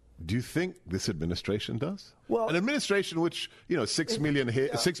you. Do you think this administration does? Well, an administration which, 6 billion here,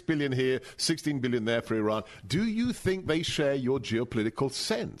 16 billion there for Iran. Do you think they share your geopolitical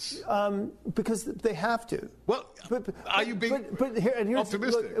sense? Because they have to. Well, are you being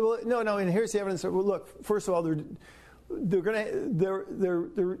optimistic? No, and here's the evidence. Well, look, first of all, they're going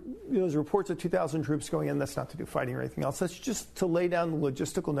to. There's reports of 2,000 troops going in. That's not to do fighting or anything else. That's just to lay down the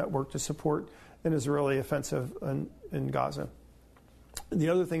logistical network to support an Israeli offensive in Gaza. The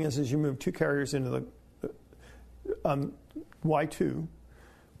other thing is you move two carriers into the Y2.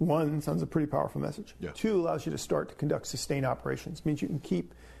 One sounds a pretty powerful message. Yeah. Two allows you to start to conduct sustained operations. Means you can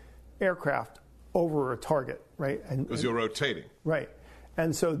keep aircraft over a target, right? Because you're rotating. Right.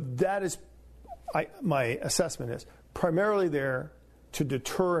 And so that is, my assessment is, primarily there to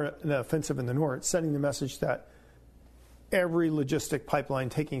deter an offensive in the north, sending the message that every logistic pipeline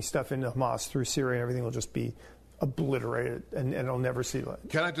taking stuff into Hamas through Syria and everything will just be obliterated, and it'll never see light.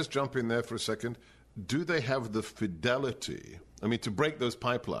 Can I just jump in there for a second? Do they have the fidelity, to break those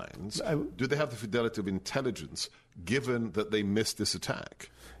pipelines, do they have the fidelity of intelligence, given that they missed this attack?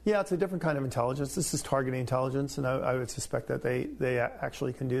 Yeah, it's a different kind of intelligence. This is targeting intelligence, and I would suspect that they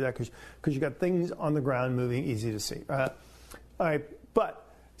actually can do that because you've got things on the ground moving easy to see. All right,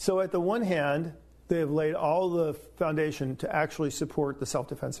 so at the one hand, they have laid all the foundation to actually support the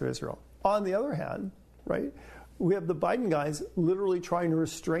self-defense of Israel. On the other hand, right, we have the Biden guys literally trying to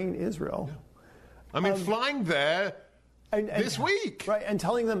restrain Israel. Yeah. Flying there this week, right, and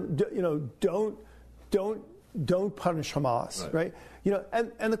telling them, don't punish Hamas, right?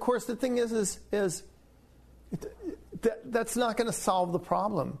 And of course the thing is that's not going to solve the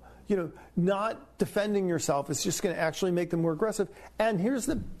problem. Not defending yourself is just going to actually make them more aggressive. And here's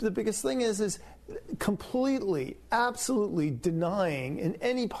the biggest thing is completely, absolutely denying in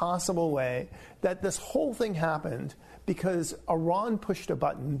any possible way that this whole thing happened because Iran pushed a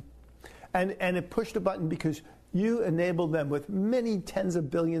button, and it pushed a button because you enabled them with many tens of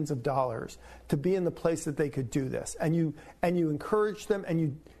billions of dollars to be in the place that they could do this, and you encouraged them, and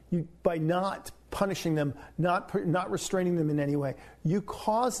you by not punishing them, not restraining them in any way, you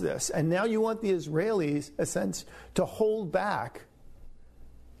caused this, and now you want the Israelis, in a sense, to hold back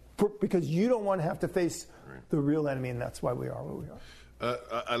because you don't want to have to face the real enemy, and that's why we are where we are.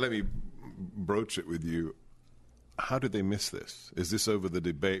 Let me broach it with you. How did they miss this? Is this over the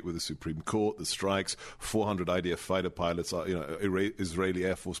debate with the Supreme Court, the strikes, 400 IDF fighter pilots, Israeli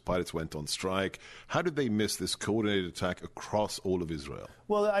Air Force pilots went on strike? How did they miss this coordinated attack across all of Israel?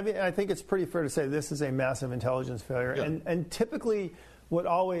 Well, I mean, I think it's pretty fair to say this is a massive intelligence failure. Yeah. And typically what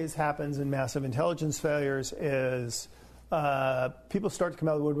always happens in massive intelligence failures is people start to come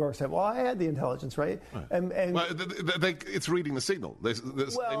out of the woodwork and say, well, I had the intelligence, right? And well, it's reading the signal. They missed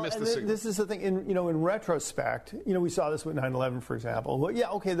the signal. This is the thing. In retrospect, we saw this with 9/11, for example. Well,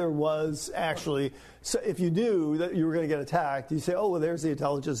 yeah, okay, there was actually. So if you knew that you were going to get attacked, you say, oh, well, there's the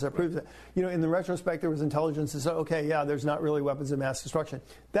intelligence that proves it. In the retrospect, there was intelligence that said, okay, yeah, there's not really weapons of mass destruction.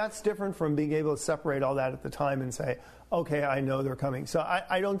 That's different from being able to separate all that at the time and say, okay, I know they're coming. So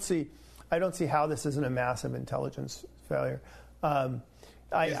I don't see how this isn't a massive intelligence failure.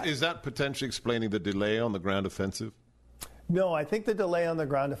 Is that potentially explaining the delay on the ground offensive? No, I think the delay on the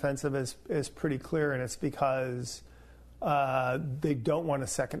ground offensive is pretty clear, and it's because they don't want a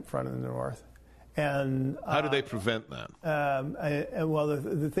second front in the north. And how do they prevent that? Well,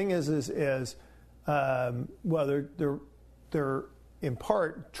 the thing is they're in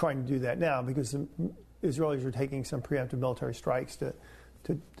part trying to do that now because the Israelis are taking some preemptive military strikes to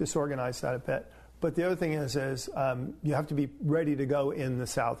disorganize that a bit. But the other thing is you have to be ready to go in the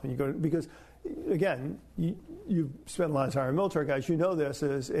south when you go, because again, you've spent a lot of time with military guys. You know this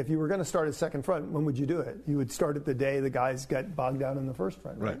is if you were going to start a second front, when would you do it? You would start it the day the guys get bogged down in the first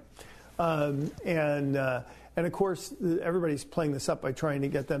front, right? And of course, everybody's playing this up by trying to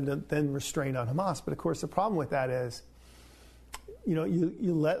get them to then restrain on Hamas. But of course, the problem with that is,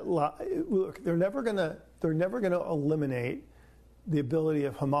 look, they're never going to eliminate the ability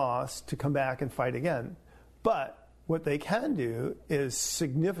of Hamas to come back and fight again. But what they can do is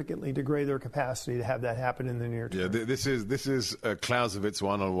significantly degrade their capacity to have that happen in the near term. Yeah, this is Clausewitz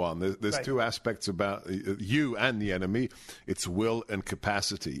one-on-one. There's right. Two aspects about you and the enemy. It's will and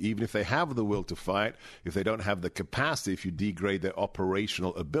capacity. Even if they have the will to fight, if they don't have the capacity, if you degrade their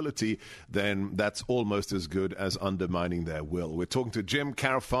operational ability, then that's almost as good as undermining their will. We're talking to Jim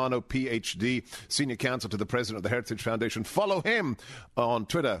Carafano, Ph.D., Senior Counsel to the President of the Heritage Foundation. Follow him on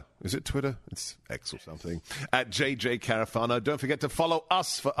Twitter. Is it Twitter? It's X or something. At JJ Carafano. Don't forget to follow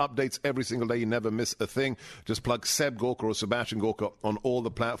us for updates every single day. You never miss a thing. Just plug Seb Gorka or Sebastian Gorka on all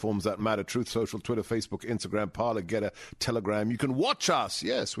the platforms that matter. Truth Social, Twitter, Facebook, Instagram, Parler, Getter, Telegram. You can watch us.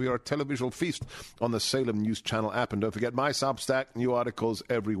 Yes, we are a televisual feast on the Salem News Channel app. And don't forget my Substack, new articles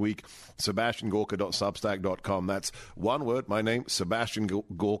every week. SebastianGorka.substack.com. That's one word, my name,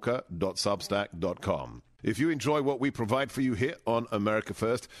 SebastianGorka.substack.com. If you enjoy what we provide for you here on America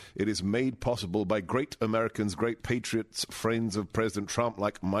First, it is made possible by great Americans, great patriots, friends of President Trump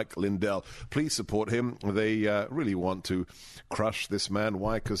like Mike Lindell. Please support him. They really want to crush this man.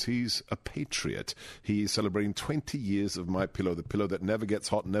 Why? Because he's a patriot. He's celebrating 20 years of My Pillow, the pillow that never gets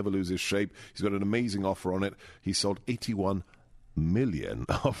hot, never loses shape. He's got an amazing offer on it. He sold 81 million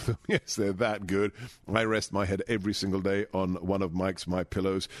of them. Yes, they're that good. I rest my head every single day on one of Mike's My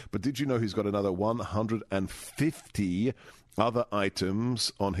Pillows. But did you know he's got another 150 other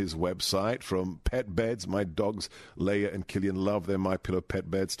items on his website, from pet beds? My dogs Leia and Killian love their My Pillow pet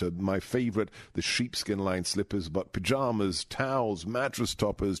beds, to my favorite, the sheepskin lined slippers, but pajamas, towels, mattress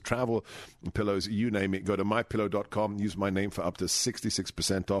toppers, travel pillows, you name it. Go to mypillow.com, use my name for up to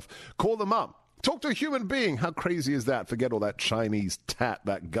 66% off. Call them up. Talk to a human being. How crazy is that? Forget all that Chinese tat,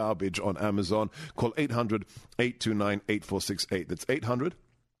 that garbage on Amazon. Call 800-829-8468. That's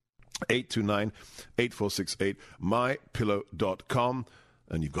 800-829-8468. MyPillow.com.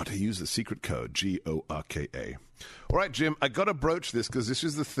 And you've got to use the secret code, GORKA. All right, Jim, I got to broach this because this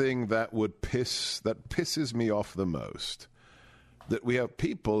is the thing that pisses me off the most. That we have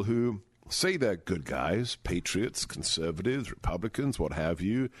people who say they're good guys, patriots, conservatives, Republicans, what have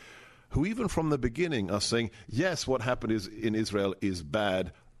you, who even from the beginning are saying, yes, what happened in Israel is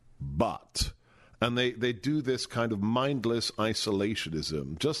bad, but... And they do this kind of mindless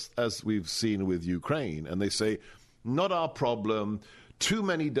isolationism, just as we've seen with Ukraine. And they say, not our problem, too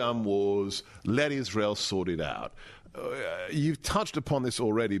many dumb wars, let Israel sort it out. You've touched upon this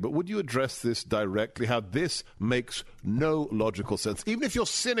already, but would you address this directly, how this makes no logical sense? Even if you're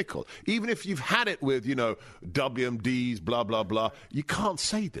cynical, even if you've had it with, WMDs, blah, blah, blah, you can't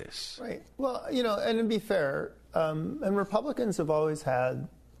say this. Right. Well, and to be fair, and Republicans have always had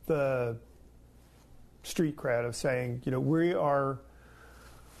the street cred of saying, we are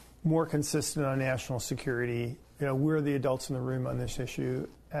more consistent on national security. We're the adults in the room on this issue.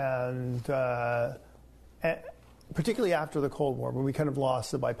 And particularly after the Cold War, when we kind of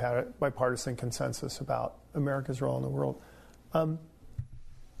lost the bipartisan consensus about America's role in the world. And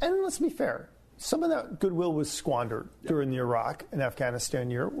let's be fair. some of that goodwill was squandered during the Iraq and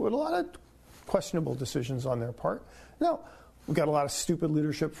Afghanistan year with a lot of questionable decisions on their part. Now, we got a lot of stupid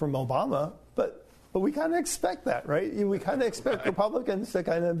leadership from Obama, but we kind of expect that, right? We kind of expect Republicans to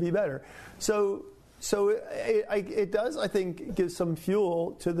kind of be better. So it does, I think, give some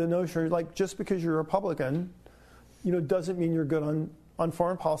fuel to the notion, like, just because you're a Republican, doesn't mean you're good on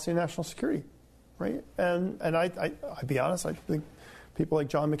foreign policy and national security, right? And I'll be honest, I think people like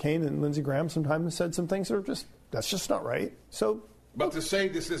John McCain and Lindsey Graham sometimes said some things that are that's just not right. So, but to say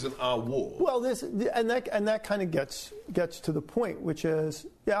this isn't our war. Well, that kind of gets to the point, which is,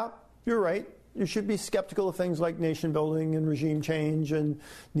 yeah, you're right. You should be skeptical of things like nation building and regime change and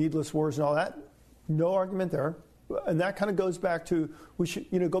needless wars and all that. No argument there. And that kind of goes back to, we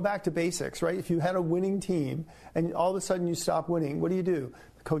should go back to basics, right? If you had a winning team and all of a sudden you stop winning, what do?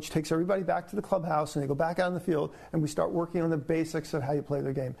 The coach takes everybody back to the clubhouse and they go back out on the field and we start working on the basics of how you play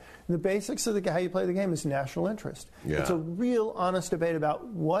the game. And the basics of how you play the game is national interest. Yeah. It's a real honest debate about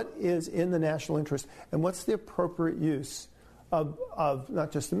what is in the national interest and what's the appropriate use of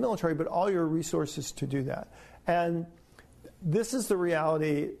not just the military, but all your resources to do that. And this is the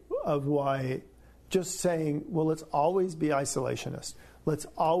reality of why just saying, well, let's always be isolationist. Let's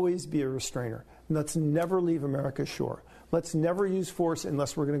always be a restrainer. And let's never leave America's shore. Let's never use force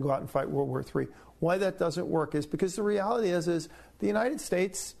unless we're going to go out and fight World War III. Why that doesn't work is because the reality is the United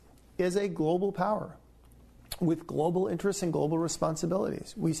States is a global power with global interests and global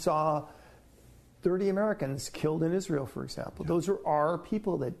responsibilities. We saw 30 Americans killed in Israel, for example. Yeah. Those are our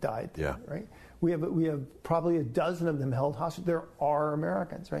people that died there, right? We have probably a dozen of them held hostage. There are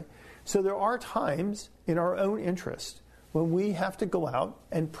Americans, right? So there are times in our own interest when we have to go out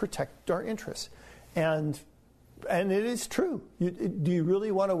and protect our interests. And it is true. Do you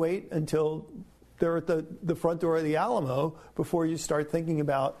really want to wait until they're at the front door of the Alamo before you start thinking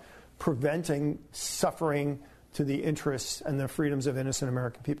about preventing suffering to the interests and the freedoms of innocent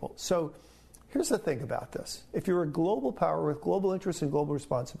American people? So here's the thing about this. If you're a global power with global interests and global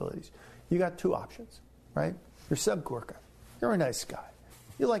responsibilities, you got two options, right? You're Seb Gorka. You're a nice guy.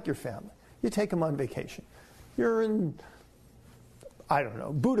 You like your family. You take them on vacation. You're in, I don't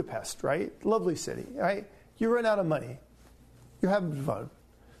know, Budapest, right? Lovely city, right? You run out of money. You're having fun.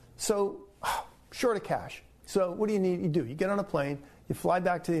 So, short of cash. So what do you need? You get on a plane, you fly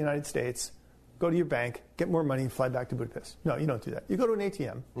back to the United States, go to your bank, get more money, and fly back to Budapest. No, you don't do that. You go to an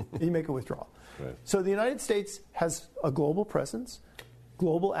ATM, and you make a withdrawal. Right. So the United States has a global presence,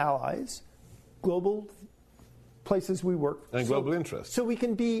 global allies, global places we work, and global interests. So we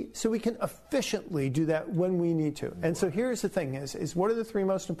can efficiently do that when we need to. And so here's the thing: is what are the three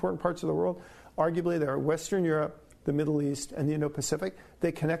most important parts of the world? Arguably, there are Western Europe, the Middle East, and the Indo-Pacific.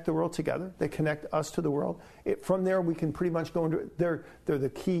 They connect the world together. They connect us to the world. From there, we can pretty much go into they're the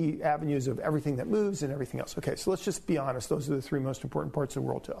key avenues of everything that moves and everything else. Okay, so let's just be honest. Those are the three most important parts of the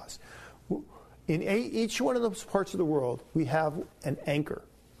world to us. In each one of those parts of the world, we have an anchor,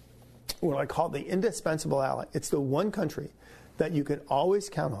 what I call the indispensable ally. It's the one country that you can always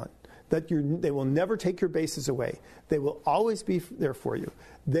count on, that they will never take your bases away. They will always be there for you.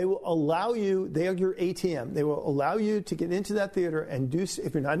 They will allow you, they are your ATM. They will allow you to get into that theater and do,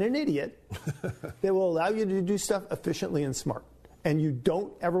 if you're not an idiot, they will allow you to do stuff efficiently and smart. And you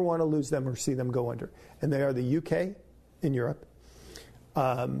don't ever want to lose them or see them go under. And they are the UK in Europe,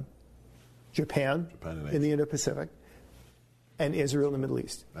 Japan in the Indo-Pacific, and Israel in the Middle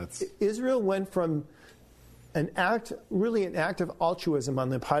East. Israel went from an act of altruism on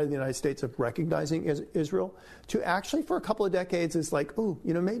the part of the United States of recognizing Israel to actually for a couple of decades is like,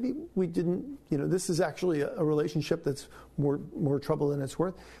 maybe we didn't, this is actually a relationship that's more trouble than it's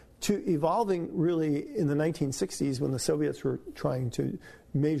worth, to evolving really in the 1960s when the Soviets were trying to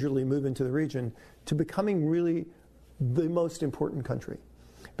majorly move into the region to becoming really the most important country.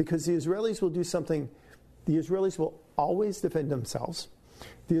 Because the Israelis will do something, the Israelis will always defend themselves.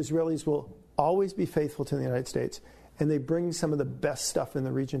 The Israelis will always be faithful to the United States, and they bring some of the best stuff in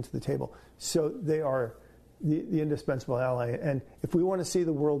the region to the table. So they are the indispensable ally. And if we want to see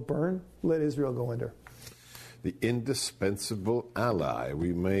the world burn, let Israel go under. The indispensable ally.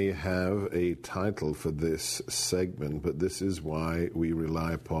 We may have a title for this segment, but this is why we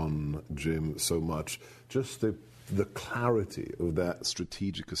rely upon Jim so much. Just the clarity of that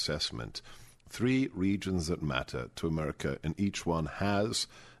strategic assessment. 3 regions that matter to America, and each one has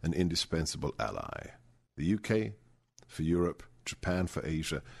an indispensable ally. The UK for Europe, Japan for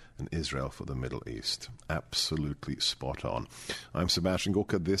Asia, and Israel for the Middle East. Absolutely spot on. I'm Sebastian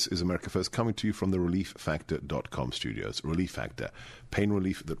Gorka. This is America First, coming to you from the ReliefFactor.com studios. Relief Factor. Pain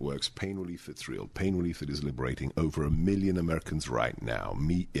relief that works. Pain relief that's real. Pain relief that is liberating over 1 million Americans right now,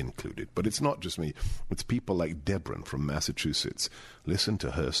 me included. But it's not just me. It's people like Deborah from Massachusetts. Listen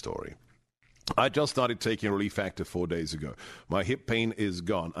to her story. I just started taking Relief Factor 4 days ago. My hip pain is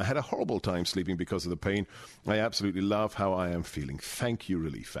gone. I had a horrible time sleeping because of the pain. I absolutely love how I am feeling. Thank you,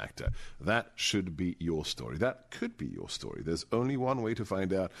 Relief Factor. That should be your story. That could be your story. There's only one way to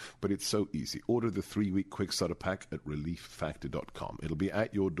find out, but it's so easy. Order the 3-week quick starter pack at ReliefFactor.com. It'll be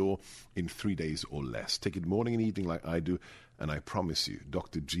at your door in 3 days or less. Take it morning and evening like I do. And I promise you,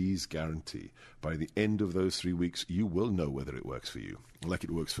 Dr. G's guarantee, by the end of those 3 weeks, you will know whether it works for you. Like it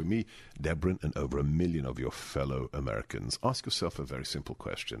works for me, Deborah, and over 1 million of your fellow Americans. Ask yourself a very simple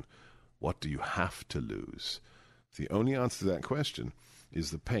question. What do you have to lose? The only answer to that question is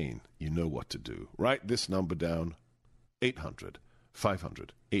the pain. You know what to do. Write this number down,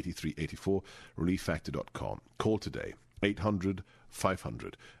 800-500-8384, ReliefFactor.com. Call today,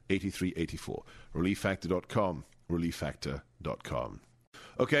 800-500-8384, ReliefFactor.com. ReliefFactor.com.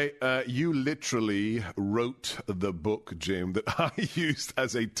 Okay, you literally wrote the book, Jim, that I used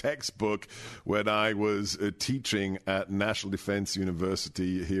as a textbook when I was teaching at National Defense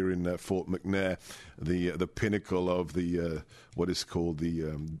University here in Fort McNair, the pinnacle of the what is called the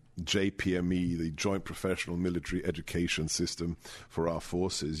JPME, the Joint Professional Military Education System for our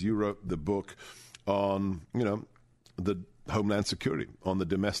forces. You wrote the book on, the Homeland Security, on the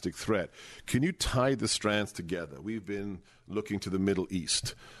domestic threat. Can you tie the strands together? We've been looking to the Middle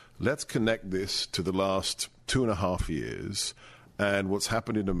East. Let's connect this to the last 2.5 years and what's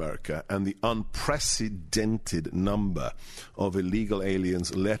happened in America and the unprecedented number of illegal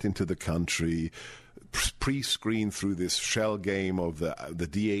aliens let into the country, pre-screened through this shell game of the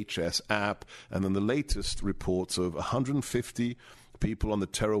DHS app, and then the latest reports of 150 people on the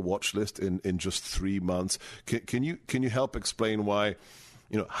terror watch list in just 3 months. Can you help explain why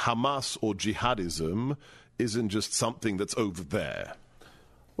Hamas or jihadism isn't just something that's over there?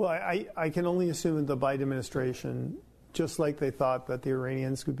 Well, I can only assume that the Biden administration, just like they thought that the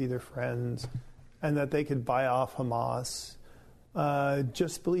Iranians could be their friends and that they could buy off Hamas,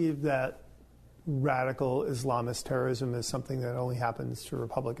 just believe that radical Islamist terrorism is something that only happens to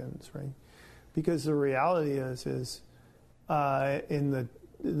Republicans, right? Because the reality is in the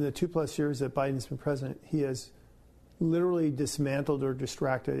 2+ years that Biden's been president, he has literally dismantled or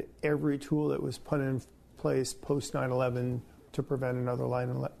distracted every tool that was put in place post 9/11 to prevent another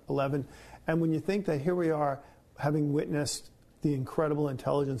 9/11. And when you think that here we are, having witnessed the incredible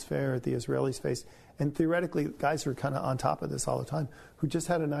intelligence failure that the Israelis faced, and theoretically guys are kind of on top of this all the time, who just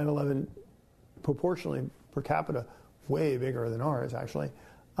had a 9/11 proportionally per capita way bigger than ours, actually.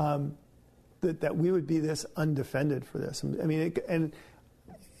 That we would be this undefended for this.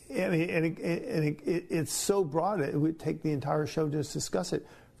 It's so broad it would take the entire show to just discuss it.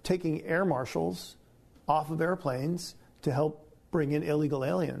 Taking air marshals off of airplanes to help bring in illegal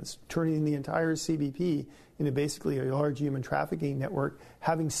aliens, turning the entire CBP into basically a large human trafficking network,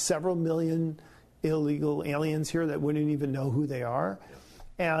 having several million illegal aliens here that wouldn't even know who they are,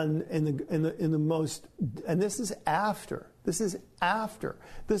 and this is after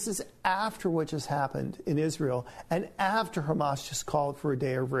what just happened in Israel, and after Hamas just called for a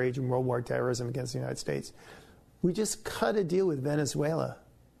day of rage and World War terrorism against the United States. We just cut a deal with Venezuela.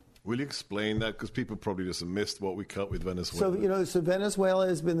 Will you explain that? Because people probably just missed what we cut with Venezuela. So Venezuela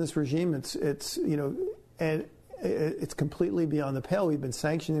has been this regime. And it's completely beyond the pale. We've been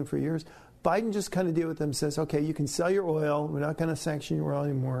sanctioning them for years. Biden just kind of deal with them, says, okay, you can sell your oil. We're not going to sanction your oil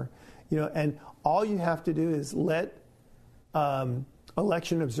anymore. And all you have to do is let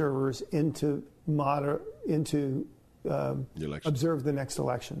election observers observe the next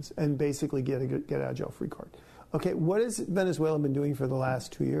elections and basically get out of jail free card. Okay, what has Venezuela been doing for the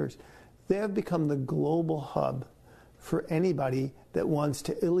last 2 years? They have become the global hub for anybody that wants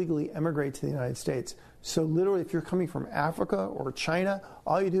to illegally emigrate to the United States. So literally, if you're coming from Africa or China,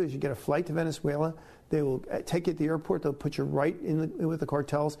 all you do is you get a flight to Venezuela. They will take you to the airport. They'll put you right in with the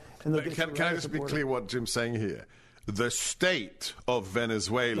cartels. And they'll can I just be clear what Jim's saying here? The state of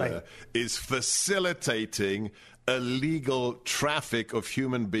Venezuela is facilitating illegal traffic of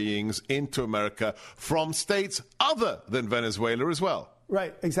human beings into America from states other than Venezuela as well.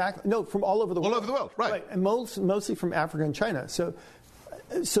 Right, exactly. No, from all over the world. All over the world, right. And mostly from Africa and China. So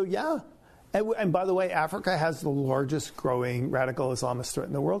yeah. And by the way, Africa has the largest growing radical Islamist threat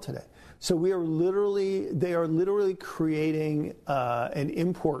in the world today. So they are literally creating an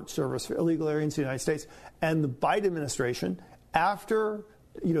import service for illegal aliens in the United States. And the Biden administration after,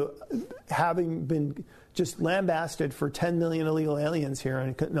 having been just lambasted for 10 million illegal aliens here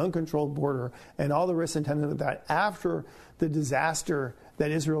and an uncontrolled border and all the risks attendant with that, after the disaster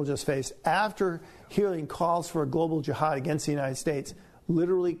that Israel just faced, after hearing calls for a global jihad against the United States,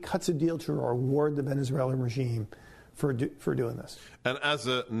 literally cuts a deal to reward the Venezuelan regime for doing this. And as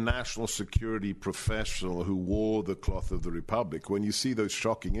a national security professional who wore the cloth of the Republic, when you see those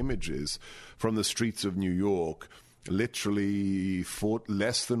shocking images from the streets of New York, literally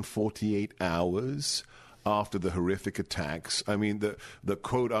less than 48 hours after the horrific attacks, I mean, the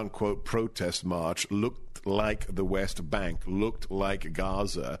quote-unquote protest march looked like the West Bank, looked like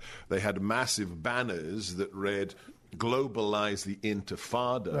Gaza. They had massive banners that read, globalize the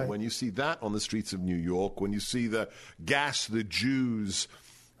Intifada. Right. When you see that on the streets of New York, when you see the gas the Jews,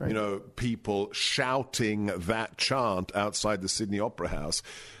 right, people shouting that chant outside the Sydney Opera House,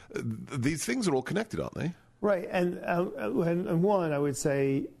 these things are all connected, aren't they? Right. And one, I would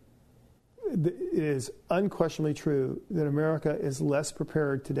say it is unquestionably true that America is less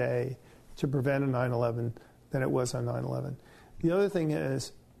prepared today to prevent a 9/11 than it was on 9/11. The other thing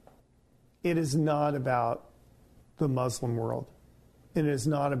is, it is not about the Muslim world. It is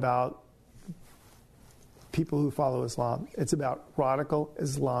not about people who follow Islam. It's about radical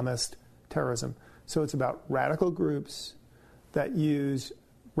Islamist terrorism. So it's about radical groups that use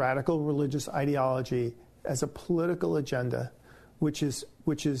radical religious ideology as a political agenda, which is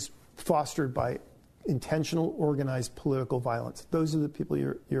fostered by intentional, organized political violence. Those are the people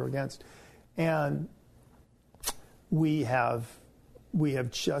you're against. And we have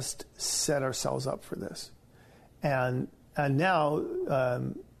just set ourselves up for this. And now,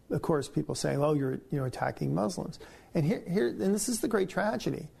 of course, people saying, "Oh, you're attacking Muslims." And and this is the great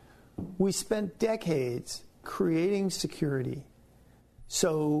tragedy. We spent decades creating security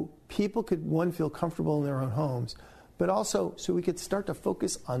so people could, one, feel comfortable in their own homes, but also so we could start to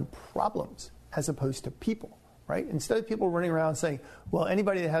focus on problems as opposed to people, right? Instead of people running around saying, "Well,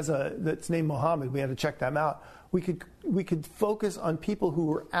 anybody that's named Mohammed, we had to check them out." We could focus on people who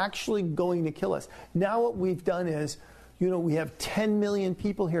were actually going to kill us. Now what we've done is, we have 10 million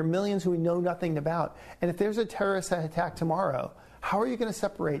people here, millions who we know nothing about. And if there's a terrorist attack tomorrow, how are you going to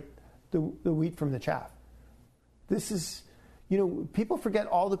separate the wheat from the chaff? This is, people forget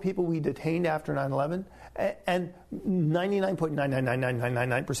all the people we detained after 9/11, and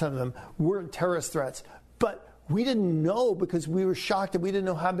 99.9999999% of them were terrorist threats. But we didn't know because we were shocked and we didn't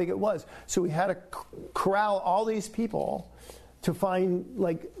know how big it was. So we had to corral all these people to find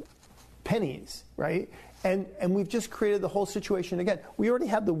pennies, right? And we've just created the whole situation again. We already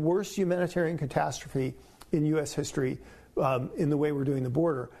have the worst humanitarian catastrophe in U.S. history in the way we're doing the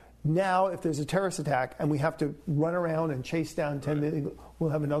border. Now, if there's a terrorist attack and we have to run around and chase down 10 million,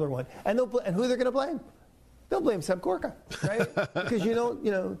 we'll have another one. And who they're going to blame? They'll blame Seb Gorka, right? Because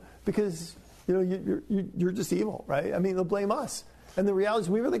because you're just evil, right? I mean, they'll blame us. And the reality is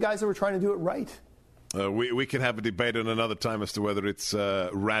we were the guys that were trying to do it right. We can have a debate at another time as to whether it's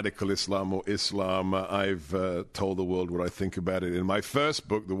radical Islam or Islam. I've told the world what I think about it in my first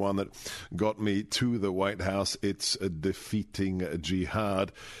book, the one that got me to the White House. It's Defeating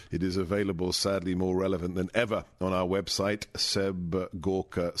Jihad. It is available, sadly, more relevant than ever on our website,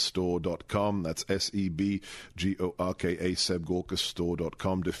 sebgorkastore.com. That's SEBGORKA,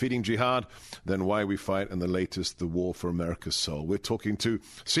 sebgorkastore.com. Defeating Jihad, then Why We Fight, and the latest, The War for America's Soul. We're talking to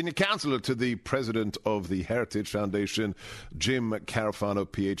Senior Counselor to the President of the Heritage Foundation, Jim Carafano,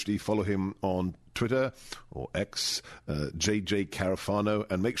 PhD. Follow him on Twitter or X, JJ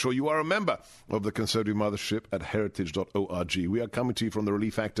Carafano, and make sure you are a member of the Conservative Mothership at heritage.org. We are coming to you from the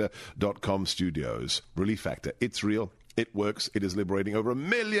ReliefFactor.com studios. Relief Factor, it's real. It works. It is liberating over 1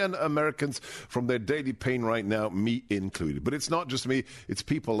 million Americans from their daily pain right now, me included. But it's not just me. It's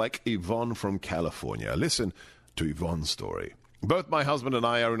people like Yvonne from California. Listen to Yvonne's story. Both my husband and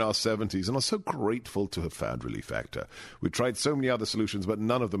I are in our 70s and are so grateful to have found Relief Factor. We've tried so many other solutions, but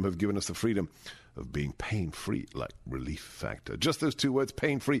none of them have given us the freedom of being pain-free like Relief Factor. Just those two words,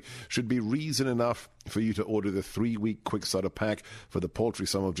 pain-free, should be reason enough for you to order the 3-week quick starter pack for the paltry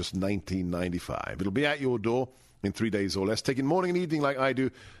sum of just $19.95. It'll be at your door in 3 days or less, taken morning and evening like I do,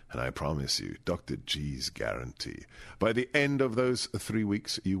 and I promise you, Dr. G's guarantee. By the end of those 3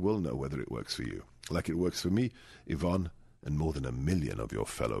 weeks, you will know whether it works for you, like it works for me, Yvonne, and more than 1 million of your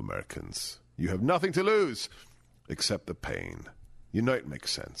fellow Americans. You have nothing to lose except the pain. You know it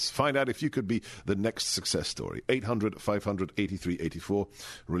makes sense. Find out if you could be the next success story. 800-500-8384,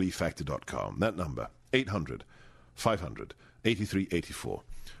 relieffactor.com. That number, 800-500-8384,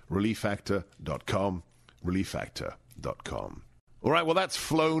 relieffactor.com, relieffactor.com. All right, well, that's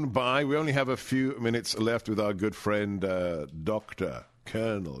flown by. We only have a few minutes left with our good friend, Dr.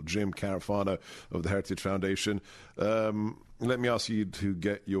 Colonel Jim Carafano of the Heritage Foundation. Let me ask you to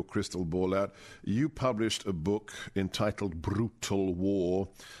get your crystal ball out. You published a book entitled Brutal War,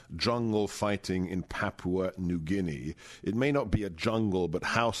 Jungle Fighting in Papua New Guinea. It may not be a jungle, but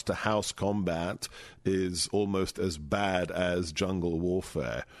house-to-house combat is almost as bad as jungle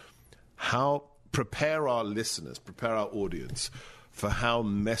warfare. Prepare our listeners, prepare our audience for how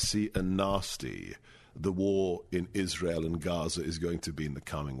messy and nasty the war in Israel and Gaza is going to be in the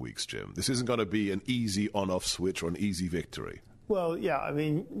coming weeks, Jim. This isn't going to be an easy on-off switch or an easy victory. Well, yeah, I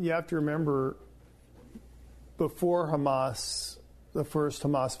mean, you have to remember, before Hamas, the first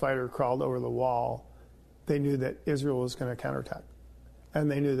Hamas fighter crawled over the wall, they knew that Israel was going to counterattack. And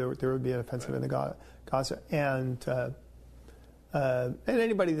they knew there would be an offensive in the Gaza. And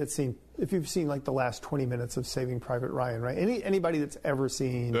anybody that's seen, if you've seen like the last 20 minutes of Saving Private Ryan, right? Anybody that's ever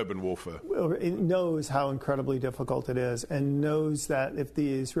seen urban warfare knows how incredibly difficult it is, and knows that if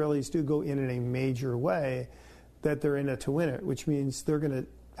the Israelis do go in a major way, that they're in it to win it, which means they're going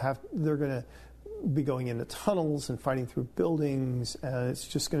to be going into tunnels and fighting through buildings, and it's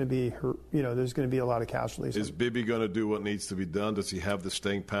just going to be, there's going to be a lot of casualties. Is Bibi going to do what needs to be done? Does he have the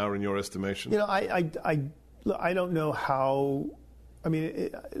staying power in your estimation? I don't know how. I mean,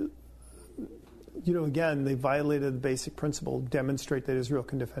 again, they violated the basic principle, demonstrate that Israel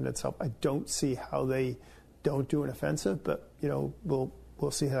can defend itself. I don't see how they don't do an offensive, but, we'll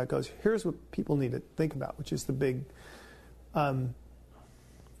see how that goes. Here's what people need to think about, which is the big,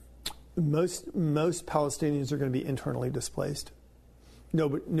 most Palestinians are going to be internally displaced.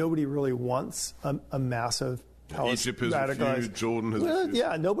 Nobody really wants a massive Egypt is refused, Jordan has refused.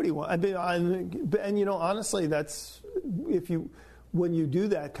 Yeah, nobody wants. Honestly, that's when you do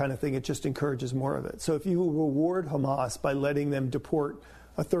that kind of thing, it just encourages more of it. So if you reward Hamas by letting them deport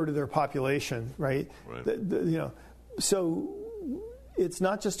a third of their population, right? So it's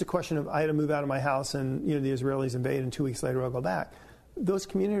not just a question of I had to move out of my house and the Israelis invade and 2 weeks later I'll go back. Those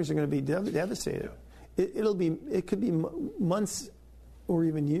communities are going to be devastated. Yeah. It could be months or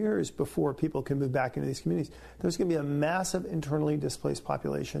even years before people can move back into these communities. There's going to be a massive internally displaced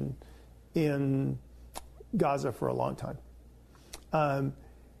population in Gaza for a long time.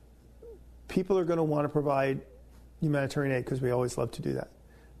 People are going to want to provide humanitarian aid because we always love to do that.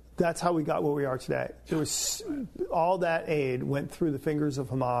 That's how we got where we are today. All that aid went through the fingers of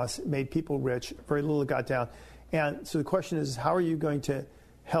Hamas, made people rich, very little got down. And so the question is, how are you going to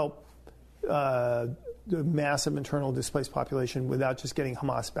help the massive internal displaced population without just getting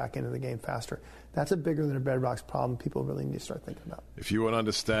Hamas back into the game faster? That's a bigger than a bedrocks problem people really need to start thinking about. If you want to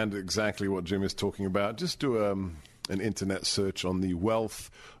understand exactly what Jim is talking about, just do an internet search on the wealth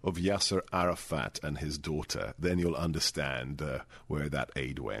of Yasser Arafat and his daughter. Then you'll understand where that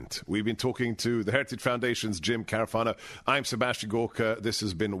aid went. We've been talking to the Heritage Foundation's Jim Carafano. I'm Sebastian Gorka. This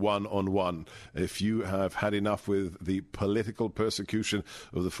has been One-on-One. If you have had enough with the political persecution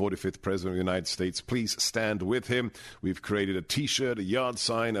of the 45th President of the United States, please stand with him. We've created a T-shirt, a yard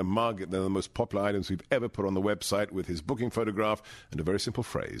sign, a mug. They're the most popular items we've ever put on the website with his booking photograph and a very simple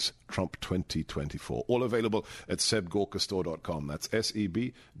phrase, Trump 2024. All available at sebgorkastore.com. That's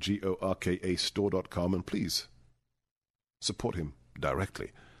SEBGORKA store.com. And please support him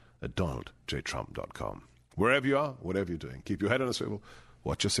directly at donaldjtrump.com. Wherever you are, whatever you're doing, keep your head on a swivel,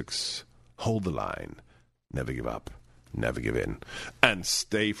 watch your six, hold the line, never give up, never give in, and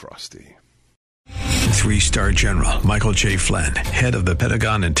stay frosty. 3-star General Michael J. Flynn, head of the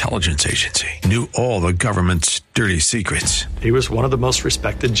Pentagon Intelligence Agency, knew all the government's dirty secrets. He was one of the most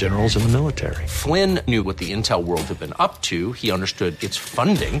respected generals in the military. Flynn knew what the intel world had been up to. He understood its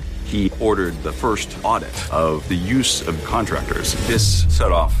funding. He ordered the first audit of the use of contractors. This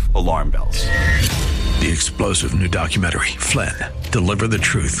set off alarm bells. The explosive new documentary, Flynn, Deliver the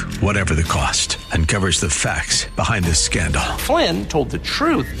Truth, Whatever the Cost, uncovers the facts behind this scandal. Flynn told the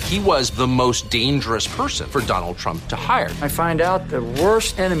truth. He was the most dangerous person for Donald Trump to hire. I find out the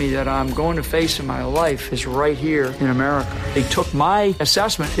worst enemy that I'm going to face in my life is right here in America. They took my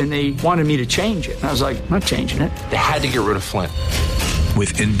assessment and they wanted me to change it. And I was like, I'm not changing it. They had to get rid of Flynn.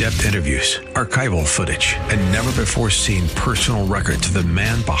 With in-depth interviews, archival footage, and never-before-seen personal records of the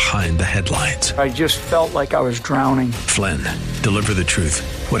man behind the headlines. I just felt like I was drowning. Flynn, Deliver the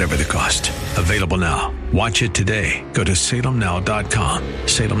Truth, Whatever the Cost. Available now. Watch it today. Go to salemnow.com.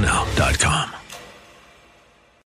 salemnow.com.